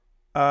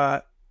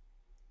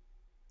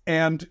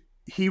 And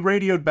he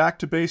radioed back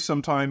to base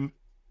sometime.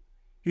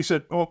 He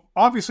said, oh,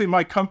 obviously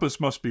my compass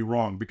must be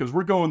wrong because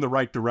we're going the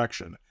right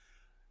direction.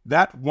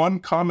 That one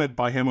comment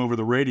by him over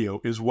the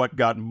radio is what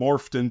got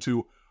morphed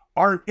into,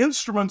 our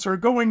instruments are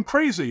going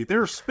crazy.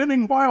 They're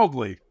spinning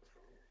wildly.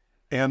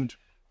 And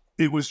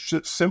it was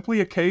just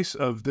simply a case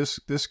of this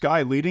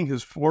guy leading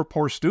his 4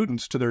 poor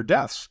students to their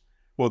deaths.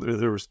 Well,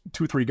 there was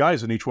 2-3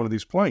 guys in each one of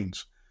these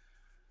planes.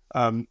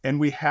 And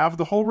we have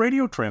the whole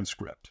radio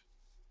transcript.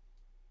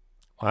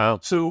 Wow.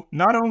 So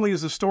not only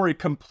is the story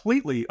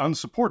completely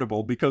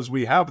unsupportable because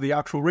we have the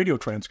actual radio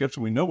transcripts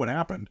and we know what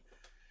happened,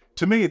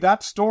 to me,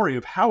 that story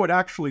of how it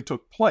actually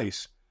took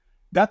place,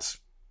 that's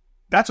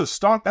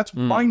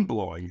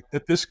mind-blowing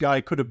that this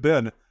guy could have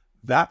been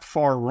that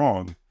far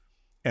wrong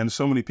and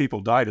so many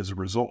people died as a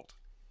result.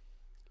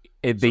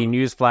 The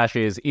news flash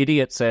is,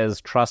 idiot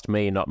says, trust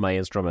me, not my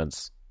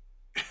instruments.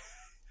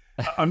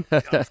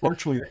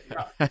 Unfortunately,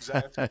 yeah, that's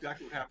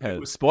exactly what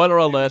happened. Spoiler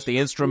alert, the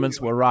instruments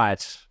were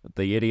right.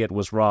 The idiot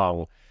was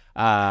wrong.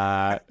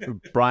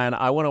 Brian,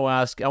 I want to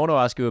ask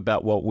you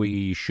about what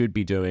we should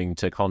be doing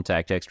to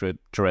contact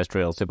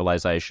extraterrestrial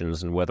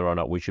civilizations and whether or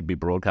not we should be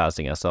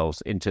broadcasting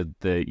ourselves into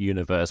the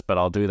universe. But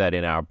I'll do that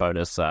in our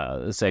bonus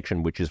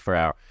section, which is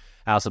for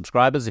our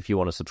subscribers. If you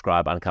want to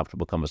subscribe,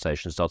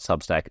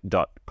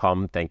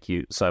 uncomfortableconversations.substack.com. Thank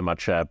you so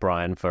much,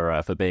 Brian,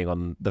 for being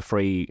on the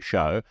free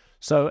show.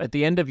 So at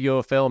the end of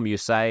your film, you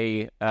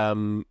say,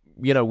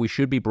 we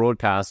should be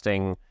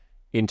broadcasting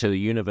into the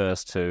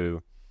universe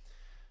to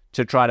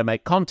try to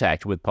make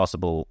contact with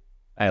possible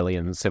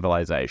alien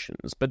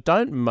civilizations. But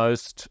don't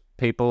most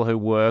people who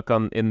work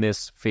in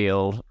this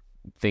field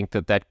think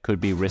that could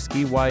be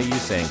risky? Why are you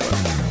saying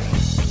that?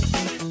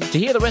 To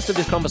hear the rest of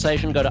this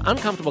conversation, go to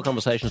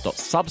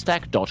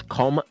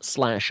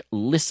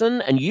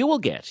uncomfortableconversations.substack.com/listen, and you will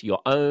get your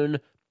own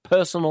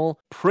personal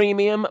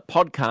premium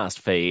podcast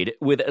feed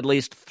with at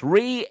least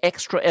 3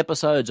 extra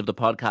episodes of the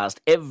podcast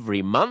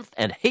every month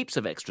and heaps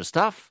of extra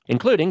stuff,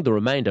 including the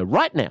remainder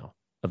right now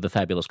of the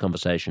fabulous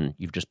conversation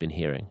you've just been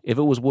hearing. If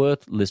it was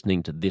worth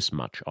listening to this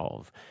much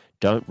of,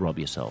 don't rob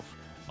yourself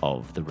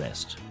of the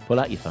rest. Pull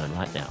out your phone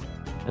right now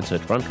and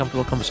search for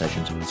Uncomfortable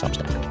Conversations on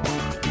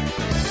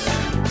Substack.